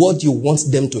the word you want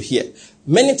them to hear?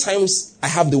 Many times I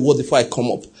have the word before I come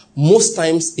up. Most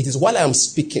times it is while I am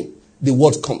speaking, the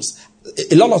word comes.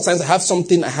 A lot of times I have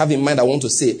something I have in mind I want to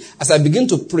say. As I begin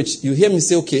to preach, you hear me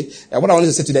say, okay, what I wanted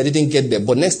to say today, I didn't get there.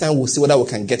 But next time we'll see whether we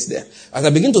can get there. As I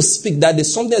begin to speak that,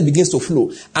 there's something that begins to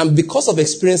flow. And because of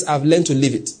experience, I've learned to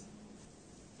live it.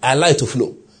 I allow it to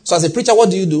flow. So as a preacher, what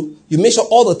do? You make sure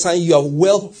all the time you are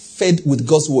well fed with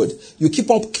God's word. You keep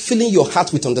on filling your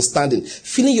heart with understanding,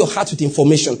 filling your heart with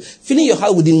information, filling your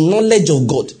heart with the knowledge of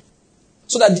God.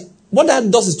 So that what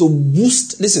that does is to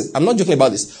boost, listen, I'm not joking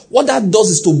about this. What that does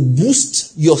is to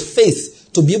boost your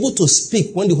faith to be able to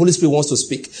speak when the Holy Spirit wants to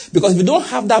speak. Because if you don't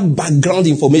have that background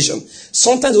information,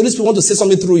 sometimes the Holy Spirit wants to say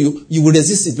something through you, you will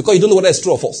resist it because you don't know whether it's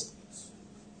true or false.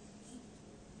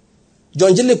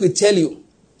 John J. Lake will tell you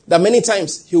that many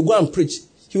times he will go and preach.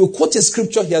 He will quote a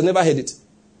scripture, he has never heard it.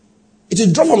 It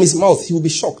will drop from his mouth, he will be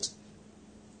shocked.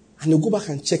 And he'll go back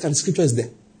and check and the scripture is there.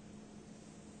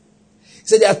 He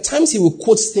said there are times he will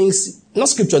quote things, not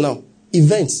scripture now,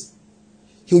 events.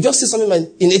 He will just say something like,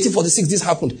 in 1846 this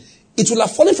happened. It will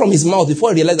have fallen from his mouth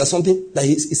before he realized that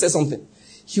he said something.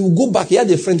 He will go back. He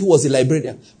had a friend who was a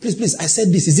librarian. Please, I said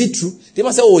this. Is it true? They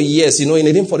must say, oh yes, in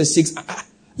 1846.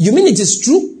 You mean it is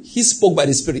true? He spoke by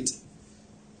the Spirit.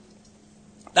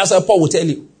 That's why Paul will tell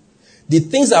you. The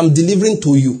things I'm delivering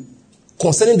to you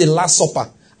concerning the Last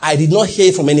Supper, I did not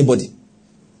hear from anybody.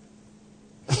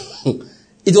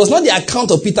 It was not the account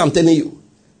of Peter I'm telling you.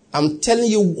 I'm telling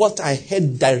you what I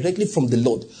heard directly from the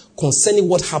Lord concerning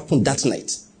what happened that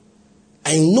night.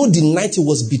 I know the night he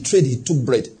was betrayed, he took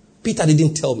bread. Peter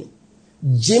didn't tell me.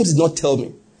 James did not tell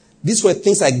me. These were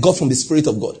things I got from the Spirit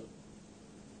of God.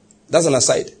 That's an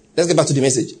aside. Let's get back to the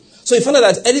message. So you find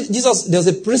out that Jesus, there's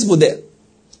a principle there.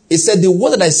 He said, the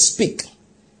word that I speak,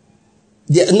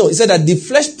 he said that the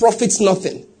flesh profits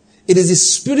nothing. It is the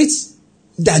Spirit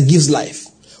that gives life.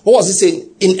 What was he saying?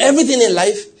 In everything in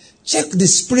life, check the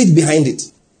spirit behind it.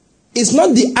 It's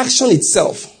not the action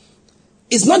itself.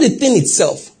 It's not the thing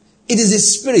itself. It is the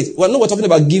spirit. We're talking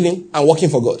about giving and working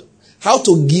for God. How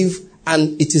to give,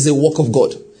 and it is a work of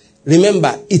God.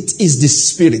 Remember, it is the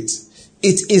spirit.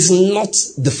 It is not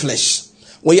the flesh.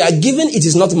 When you are giving, it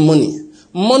is not money.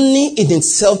 Money in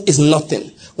itself is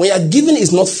nothing. When you are giving,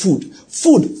 it's not food.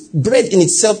 Bread in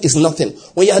itself is nothing.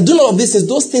 When you are doing all of these things,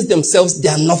 those things themselves, they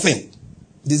are nothing.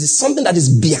 This is something that is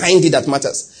behind it that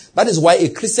matters. That is why a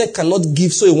Christian cannot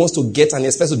give so he wants to get and he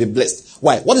expects to be blessed.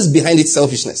 Why? What is behind it?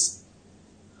 Selfishness.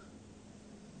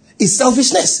 It's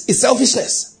selfishness. It's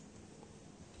selfishness.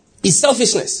 It's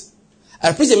selfishness.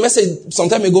 I preached a message some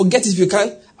time ago. Get it if you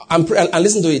can and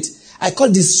listen to it. I call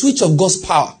it the switch of God's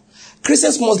power.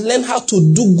 Christians must learn how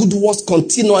to do good works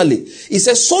continually. He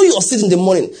says, sow your seed in the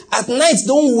morning. At night,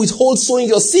 don't withhold sowing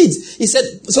your seeds. He said,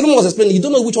 Solomon was explaining, you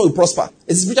don't know which one will prosper.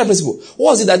 It's a spiritual principle.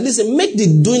 What was it? That, listen, make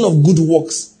the doing of good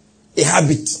works a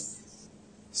habit.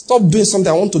 Stop doing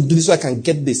something. I want to do this so I can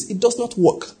get this. It does not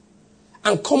work.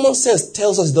 And common sense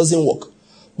tells us it doesn't work.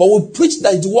 But we preach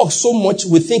that it works so much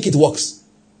we think it works.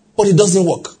 But it doesn't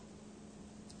work.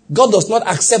 God does not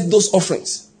accept those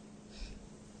offerings.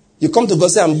 You come to God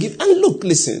and say, I'm giving. And look,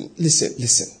 listen.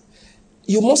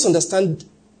 You must understand,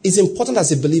 it's important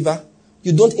as a believer,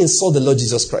 you don't insult the Lord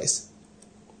Jesus Christ.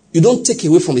 You don't take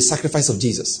away from the sacrifice of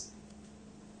Jesus.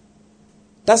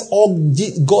 That's all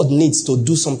God needs to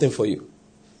do something for you.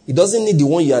 He doesn't need the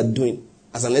one you are doing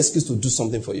as an excuse to do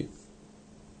something for you.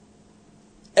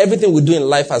 Everything we do in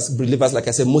life as believers, like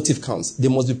I said, motive counts. They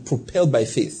must be propelled by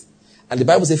faith. And the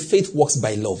Bible says faith works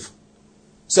by love.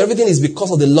 So everything is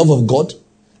because of the love of God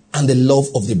and the love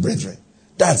of the brethren.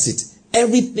 That's it.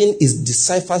 Everything is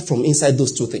deciphered from inside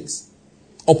those two things.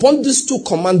 Upon these two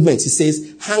commandments, he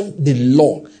says, hang the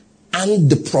law and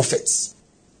the prophets.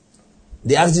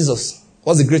 They asked Jesus,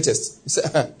 what's the greatest? He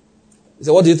said,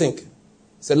 what do you think? He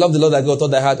said, love the Lord thy God with all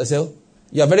thy heart. I said,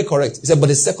 you are very correct. He said, but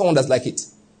the second one that's like it.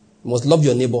 You must love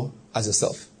your neighbor as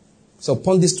yourself. So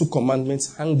upon these two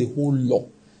commandments, hang the whole law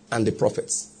and the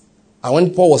prophets. And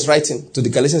when Paul was writing to the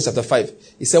Galatians chapter 5,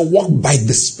 he said, walk by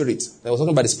the Spirit. He was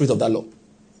talking about the Spirit of that law. He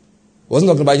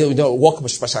wasn't talking about walk.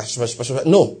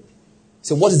 No. He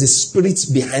said, what is the Spirit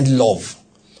behind love?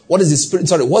 What's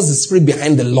the Spirit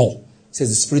behind the law? He says,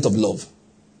 the Spirit of love.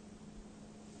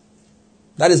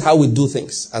 That is how we do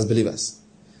things as believers.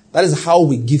 That is how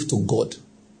we give to God.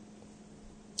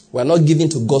 We are not giving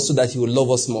to God so that He will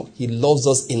love us more. He loves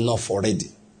us enough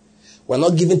already. We are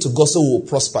not giving to God so we will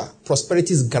prosper.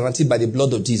 Prosperity is guaranteed by the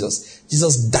blood of Jesus.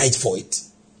 Jesus died for it.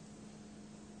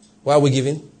 Why are we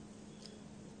giving?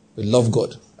 We love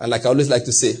God. And like I always like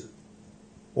to say,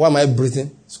 why am I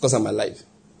breathing? It's because I'm alive.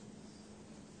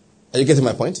 Are you getting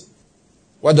my point?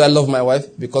 Why do I love my wife?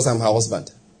 Because I'm her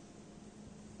husband.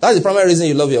 That's the primary reason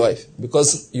you love your wife.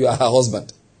 Because you are her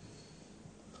husband.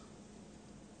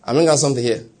 I'm bringing out something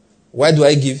here. Why do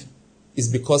I give? It's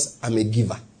because I'm a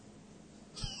giver.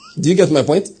 Do you get my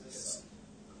point?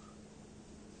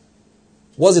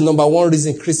 What's the number one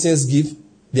reason Christians give?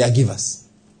 They are givers.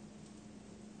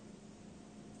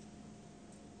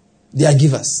 They are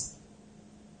givers.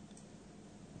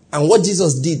 And what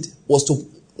Jesus did was to,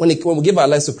 when we gave our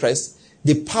lives to Christ,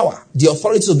 the power, the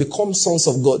authority to become sons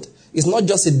of God is not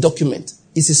just a document.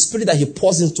 It's a spirit that He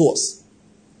pours into us.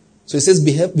 So He says,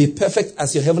 be perfect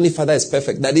as your heavenly Father is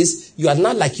perfect. That is, you are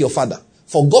not like your Father.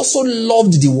 For God so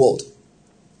loved the world.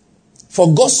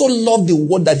 For God so loved the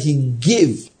world that He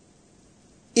gave.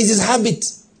 It's His habit.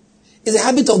 It's a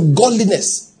habit of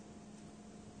godliness.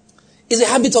 It's a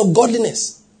habit of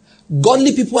godliness.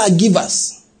 Godly people are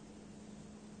givers.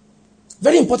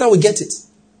 Very important we get it.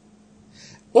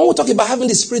 When we talk about having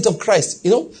the Spirit of Christ,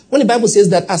 when the Bible says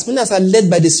that as many as are led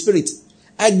by the Spirit,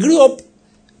 I grew up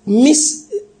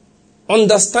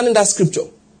misunderstanding that scripture.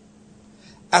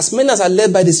 As many as are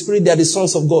led by the Spirit, they are the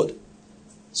sons of God.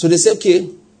 So they say, okay,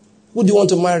 who do you want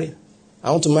to marry?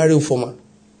 I want to marry Ufoma.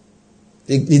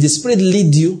 Did the Spirit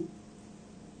lead you?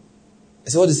 I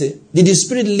said, what do you say? Did the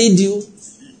Spirit lead you?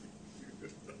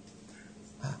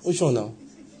 Which one now?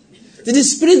 Did the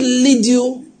Spirit lead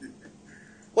you?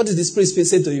 What did the Spirit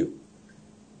say to you?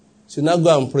 So now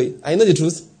go and pray. I know the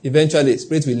truth. Eventually,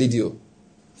 Spirit will lead you.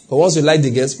 But once you like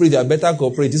the girl, Spirit, you are better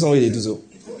cooperate. This is one way they do so.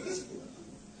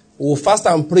 We will fast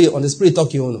and pray on the Spirit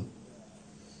talk you know.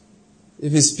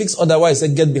 If He speaks otherwise,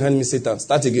 say, get behind me, Satan.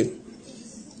 Start again.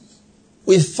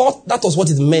 We thought that was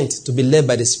what it meant to be led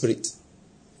by the Spirit.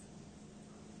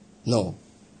 No.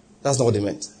 That's not what it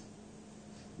meant.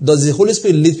 Does the Holy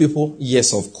Spirit lead people?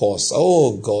 Yes, of course.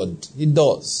 Oh, God. He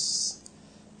does.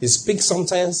 He speaks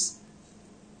sometimes.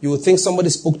 You will think somebody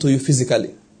spoke to you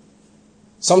physically.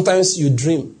 Sometimes you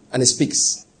dream and He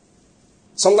speaks.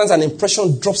 Sometimes an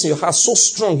impression drops in your heart so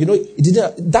strong.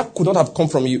 That could not have come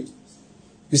from you.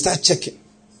 You start checking.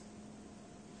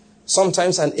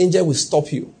 Sometimes an angel will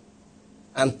stop you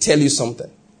and tell you something.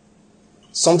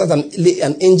 Sometimes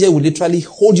an angel will literally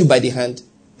hold you by the hand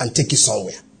and take you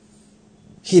somewhere.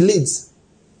 He leads.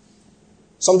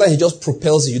 Sometimes He just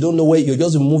propels you. You don't know where you're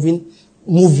just moving.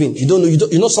 You don't know.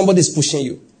 You know somebody is pushing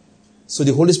you. So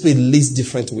the Holy Spirit leads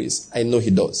different ways. I know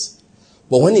He does.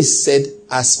 But when he said,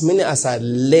 as many as are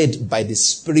led by the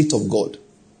Spirit of God,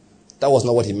 that was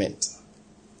not what he meant.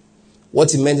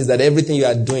 What he meant is that everything you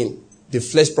are doing, the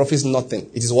flesh profits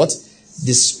nothing. It is what?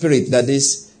 The Spirit. That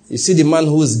is, you see the man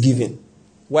who is giving.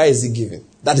 Why is he giving?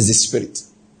 That is the Spirit.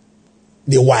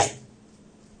 The why.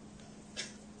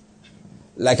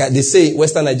 Like they say,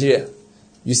 Western Nigeria,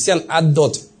 you see an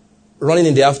adult running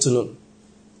in the afternoon.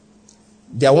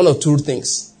 There are one of two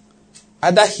things.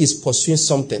 Either he's pursuing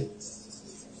something,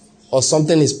 or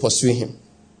something is pursuing him.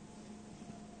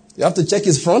 You have to check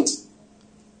his front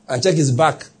and check his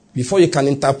back before you can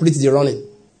interpret the running.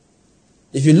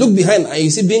 If you look behind and you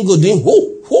see Bingo doing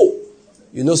whoo, whoo,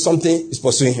 you know something is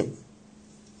pursuing him.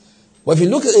 But if you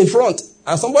look in front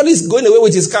and somebody is going away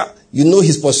with his car, you know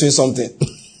he's pursuing something.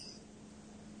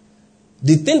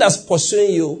 The thing that's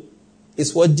pursuing you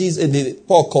is what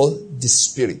Paul called the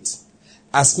Spirit.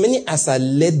 As many as are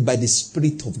led by the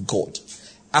Spirit of God,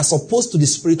 as opposed to the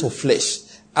spirit of flesh,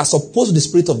 as opposed to the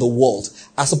spirit of the world,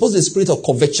 as opposed to the spirit of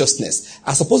covetousness,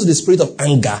 as opposed to the spirit of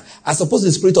anger, as opposed to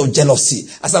the spirit of jealousy,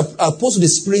 as opposed to the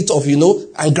spirit of,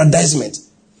 aggrandizement.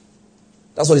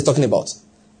 That's what he's talking about.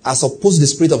 As opposed to the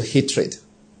spirit of hatred.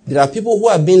 There are people who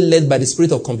are being led by the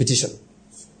spirit of competition.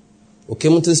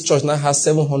 Okemunte's church now has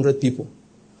 700 people.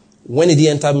 When did he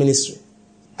enter ministry?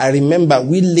 I remember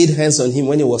we laid hands on him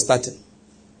when he was starting.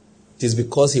 It is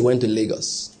because he went to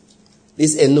Lagos.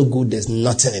 This Enugu, there's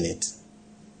nothing in it.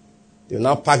 They will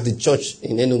now pack the church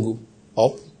in Enugu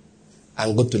up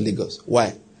and go to Lagos.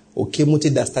 Why? Okemunte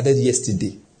that started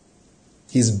yesterday,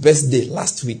 his birthday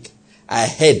last week, I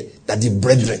heard that the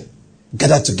brethren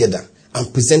gathered together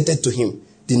and presented to him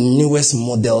the newest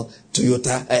model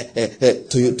Toyota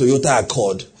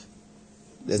Accord.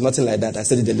 There's nothing like that. I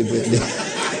said it deliberately.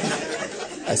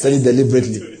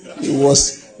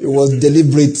 It was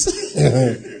deliberate.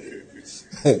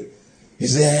 He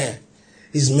said,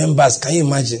 his members, can you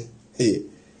imagine? Hey.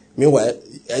 Meanwhile,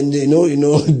 and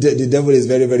the devil is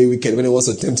very, very wicked when he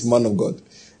wants to tempt man of God.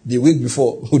 The week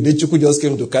before, Udechuku just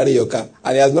came to carry your car,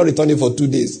 and he has not returned it for 2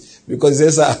 days because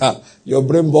he says, your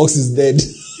brain box is dead.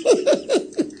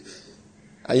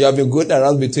 And you have been going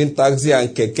around between taxi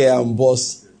and keke and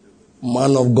bus,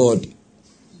 man of God.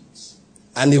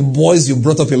 And the boys you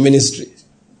brought up in ministry.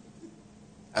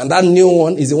 And that new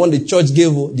one is the one the church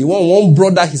gave you. The one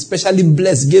brother he specially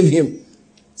blessed gave him.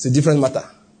 It's a different matter.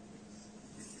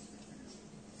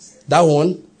 That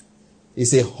one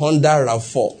is a Honda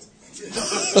RAV4.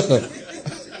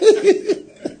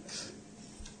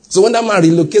 So when that man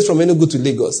relocates from Enugu to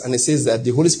Lagos and he says that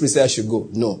the Holy Spirit says I should go.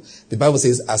 No. The Bible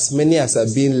says as many as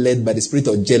are being led by the spirit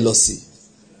of jealousy,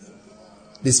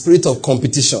 the spirit of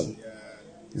competition,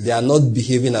 they are not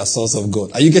behaving as sons of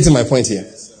God. Are you getting my point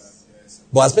here?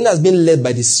 But as many as being led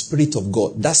by the Spirit of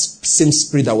God, that same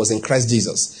Spirit that was in Christ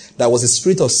Jesus, that was a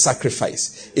spirit of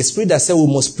sacrifice, a spirit that said we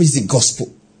must preach the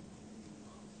gospel,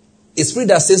 a spirit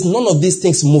that says none of these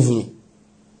things move me.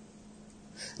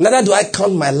 Neither do I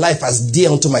count my life as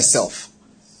dear unto myself.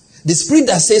 The spirit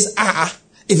that says,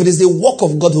 if it is the work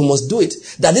of God, we must do it.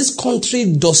 That this country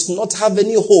does not have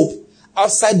any hope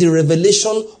outside the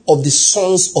revelation of the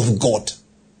sons of God.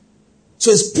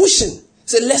 So it's pushing.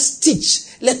 Say, let's teach.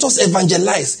 Let us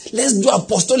evangelize. Let's do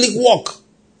apostolic work.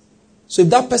 So if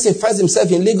that person finds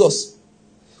himself in Lagos,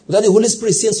 without the Holy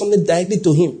Spirit saying something directly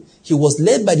to him, he was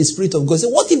led by the Spirit of God. Say,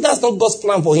 what if that's not God's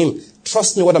plan for him?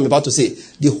 Trust me what I'm about to say.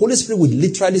 The Holy Spirit will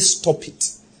literally stop it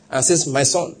and says, my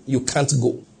son, you can't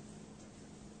go.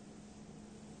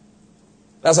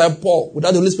 That's why Paul,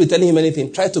 without the Holy Spirit telling him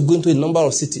anything, tried to go into a number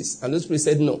of cities. And the Holy Spirit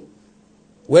said, no.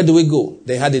 Where do we go?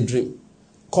 They had a dream.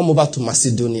 Come over to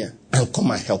Macedonia and come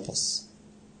and help us.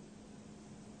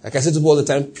 Like I say to people all the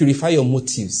time, purify your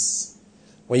motives.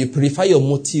 When you purify your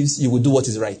motives, you will do what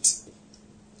is right.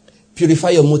 Purify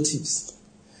your motives.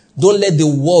 Don't let the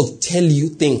world tell you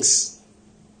things.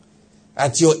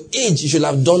 At your age, you should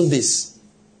have done this.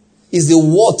 It's the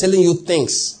world telling you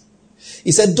things.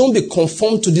 He said, don't be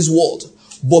conformed to this world,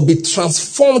 but be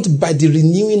transformed by the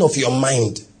renewing of your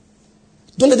mind.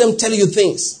 Don't let them tell you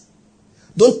things.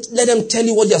 Don't let them tell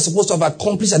you what you're supposed to have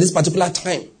accomplished at this particular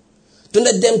time. Don't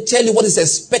let them tell you what is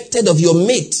expected of your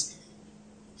mate.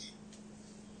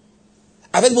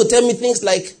 I've had people tell me things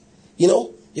like,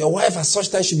 your wife at such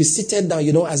time should be seated down,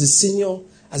 as a senior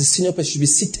person should be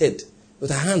seated with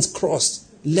her hands crossed,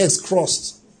 legs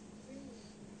crossed.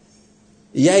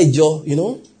 Yaijo,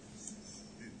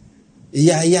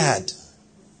 Yayad.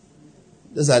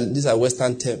 These are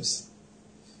Western terms.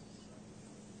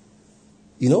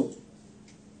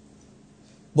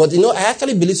 But I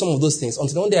actually believe some of those things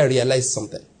until one day I realized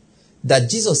something. That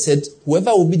Jesus said,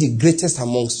 whoever will be the greatest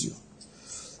amongst you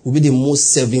will be the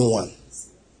most serving one.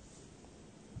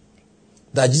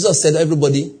 That Jesus said,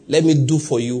 everybody, let me do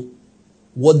for you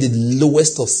what the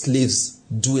lowest of slaves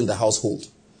do in the household.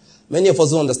 Many of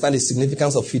us don't understand the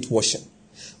significance of feet washing.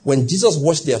 When Jesus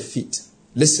washed their feet,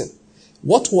 listen,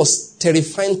 what was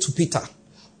terrifying to Peter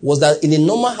was that in a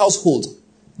normal household,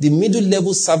 the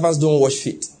middle-level servants don't wash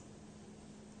feet.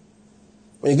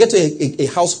 When you get to a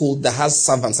household that has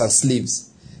servants and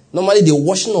slaves, normally the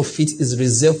washing of feet is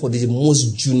reserved for the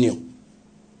most junior.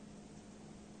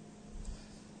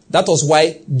 That was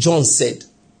why John said,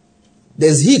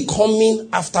 there's he coming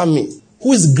after me,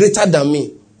 who is greater than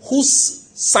me, whose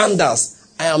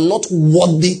sandals I am not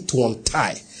worthy to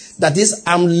untie. That is,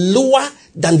 I'm lower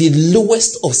than the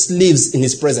lowest of slaves in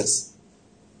his presence.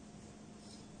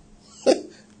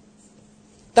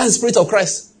 That's the Spirit of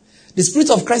Christ. The Spirit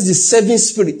of Christ is the serving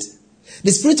spirit.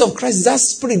 The Spirit of Christ is that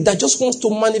spirit that just wants to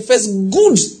manifest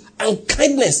good and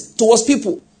kindness towards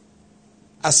people.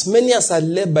 As many as are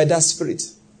led by that Spirit,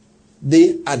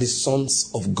 they are the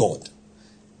sons of God.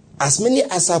 As many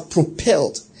as are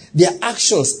propelled, their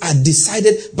actions are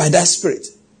decided by that Spirit.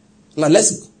 Now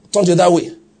let's turn to that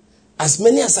way. As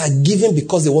many as are given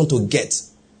because they want to get,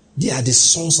 they are the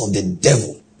sons of the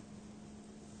devil.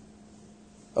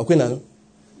 Okay, now?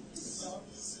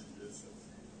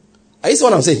 Are you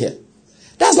seeing what I'm saying here?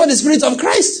 That's not the Spirit of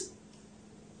Christ.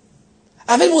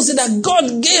 I've heard people say that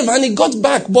God gave and he got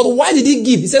back. But why did he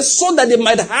give? He says so that they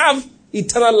might have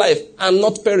eternal life and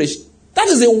not perish. That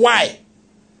is a why.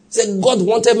 He said God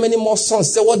wanted many more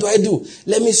sons. He said, what do?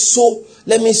 Let me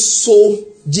sow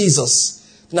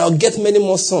Jesus. And I'll get many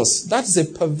more sons. That is a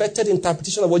perverted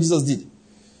interpretation of what Jesus did.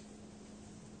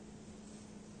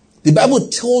 The Bible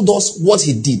told us what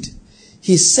he did.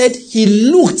 He said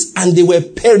he looked and they were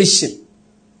perishing.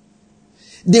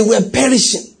 They were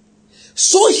perishing.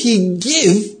 So he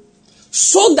gave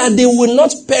so that they will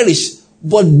not perish,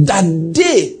 but that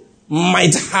they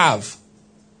might have.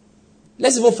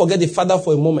 Let's even forget the Father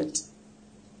for a moment.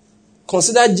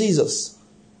 Consider Jesus.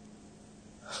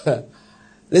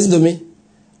 Listen to me.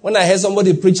 When I heard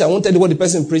somebody preach, I won't tell you what the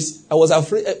person preached. I was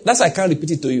afraid. That's why I can't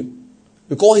repeat it to you.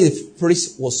 Because his preach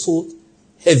was so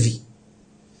heavy.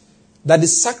 That the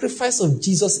sacrifice of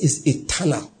Jesus is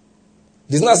eternal.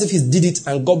 It's not as if he did it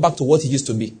and got back to what he used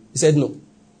to be. He said no.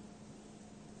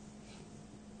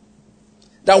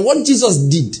 That what Jesus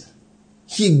did,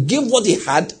 he gave what he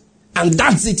had, and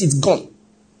that's it, it's gone.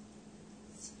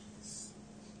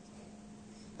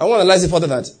 I want to analyze it further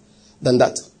than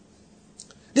that.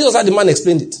 This was how the man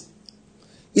explained it.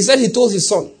 He said he told his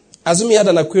son, assuming he had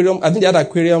an aquarium, I think they had an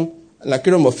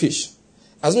aquarium of fish.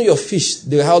 Assuming your fish,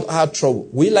 they had trouble.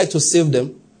 Would you like to save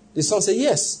them? The son said,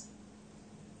 yes.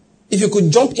 If you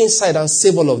could jump inside and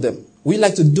save all of them, would you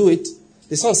like to do it?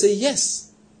 The son said,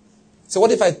 yes. So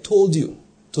what if I told you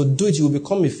to do it, you will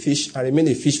become a fish and remain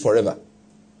a fish forever?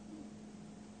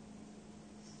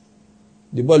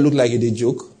 The boy looked like he did a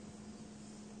joke.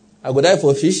 I go die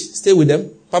for a fish, stay with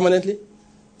them permanently.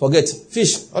 Forget.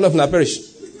 Fish, all of them are perish.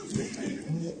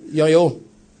 You're on your own.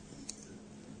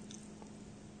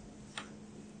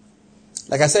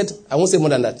 Like I said, I won't say more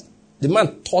than that. The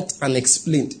man taught and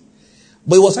explained.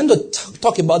 But he was trying to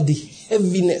talk about the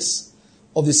heaviness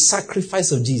of the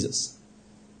sacrifice of Jesus.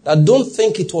 That don't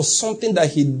think it was something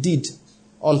that he did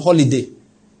on holiday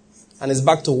and is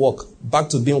back to work, back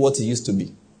to being what he used to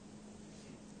be.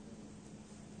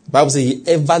 The Bible says he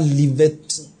ever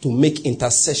lived to make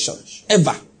intercession.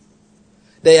 Ever.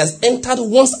 That he has entered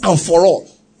once and for all.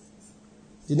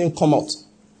 He didn't come out.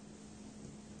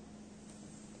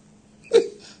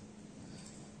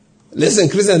 Listen,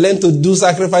 Christians, learn to do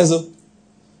sacrifice.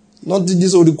 Not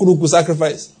this Orikuruku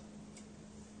sacrifice.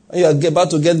 When you are about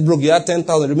to get broke, you have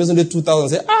 10,000, remains only 2,000.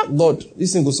 Say, God,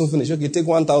 this thing will soon finish. Okay, take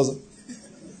 1,000.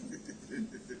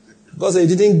 God said,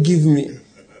 you didn't give me.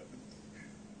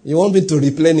 You want me to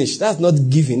replenish. That's not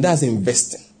giving, that's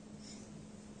investing.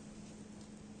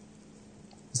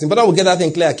 It's important we get that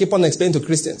thing clear. I keep on explaining to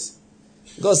Christians.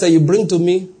 God said, you bring to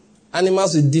me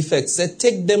animals with defects. Say,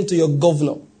 take them to your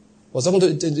governor.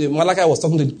 Malachi was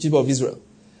talking to the people of Israel.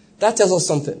 That tells us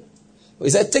something. He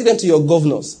said, take them to your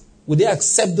governors. Would they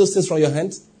accept those things from your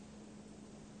hands?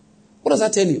 What does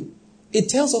that tell you? It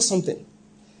tells us something.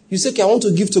 You say, okay, I want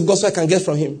to give to God so I can get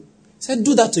from him. He said,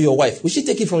 do that to your wife. Will she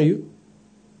take it from you?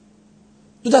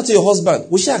 Do that to your husband.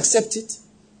 Will she accept it?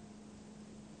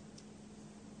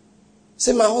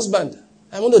 Say, my husband,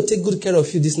 I want to take good care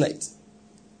of you this night.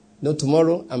 No,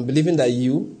 tomorrow, I'm believing that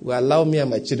you will allow me and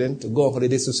my children to go on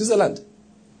holidays to Switzerland.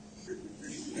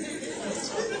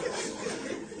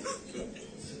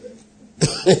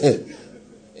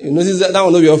 You notice that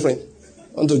will not be offering.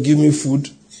 Want to give me food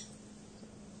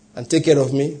and take care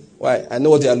of me. Why? I know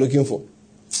what you are looking for.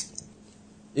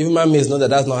 Even man may know that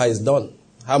that's not how it's done.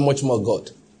 How much more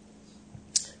God?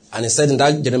 And he said in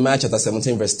that Jeremiah chapter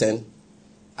 17 verse 10,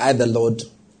 I, the Lord,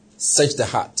 search the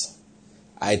heart.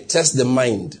 I test the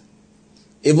mind,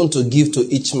 even to give to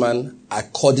each man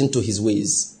according to his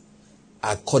ways,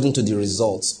 according to the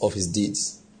results of his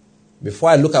deeds. Before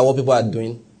I look at what people are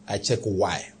doing, I check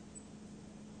why.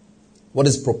 What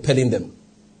is propelling them?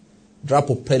 That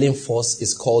propelling force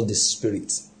is called the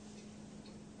Spirit.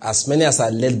 As many as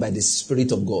are led by the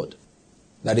Spirit of God.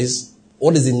 That is,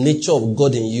 what is the nature of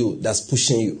God in you that's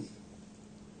pushing you?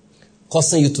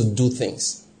 Causing you to do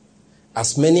things.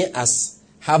 As many as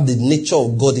have the nature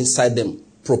of God inside them,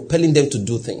 propelling them to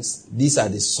do things. These are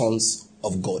the sons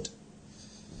of God.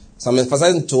 So I'm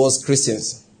emphasizing to us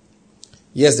Christians.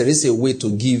 Yes, there is a way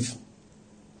to give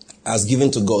as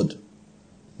given to God.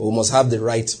 But we must have the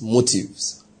right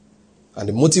motives. And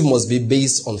the motive must be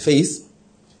based on faith.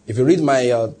 If you read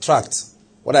my tract,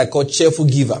 what I call cheerful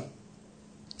giver,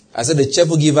 I said the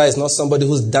cheerful giver is not somebody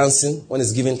who's dancing when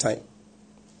it's giving time.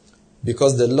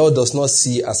 Because the Lord does not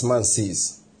see as man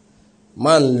sees.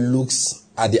 Man looks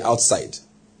at the outside.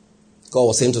 God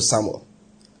was saying to Samuel,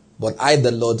 but I,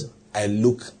 the Lord, I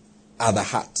look at the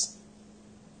heart.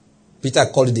 Peter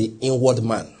called it the inward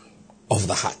man of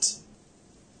the heart.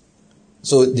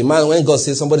 So the man, when God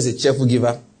says somebody is a cheerful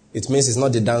giver, it means it's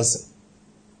not the dancing.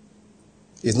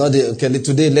 It's not the, okay,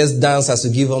 today let's dance as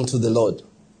we give unto the Lord.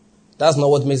 That's not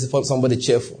what makes somebody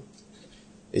cheerful.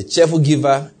 A cheerful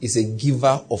giver is a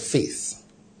giver of faith.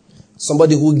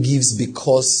 Somebody who gives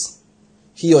because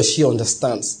he or she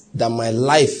understands that my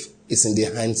life is in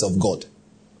the hands of God.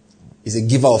 Is a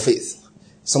giver of faith.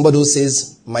 Somebody who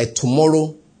says, my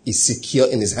tomorrow is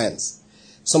secure in his hands.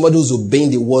 Somebody who's obeying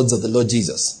the words of the Lord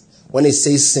Jesus. When he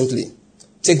says simply,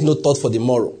 take no thought for the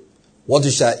morrow, what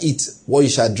you shall eat, what you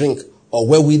shall drink, or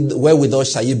wherewithal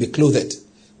shall you be clothed.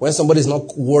 When somebody is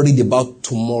not worried about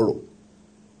tomorrow,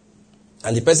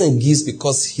 and the person gives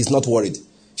because he's not worried,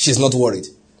 she's not worried,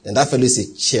 then that fellow is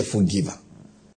a cheerful giver.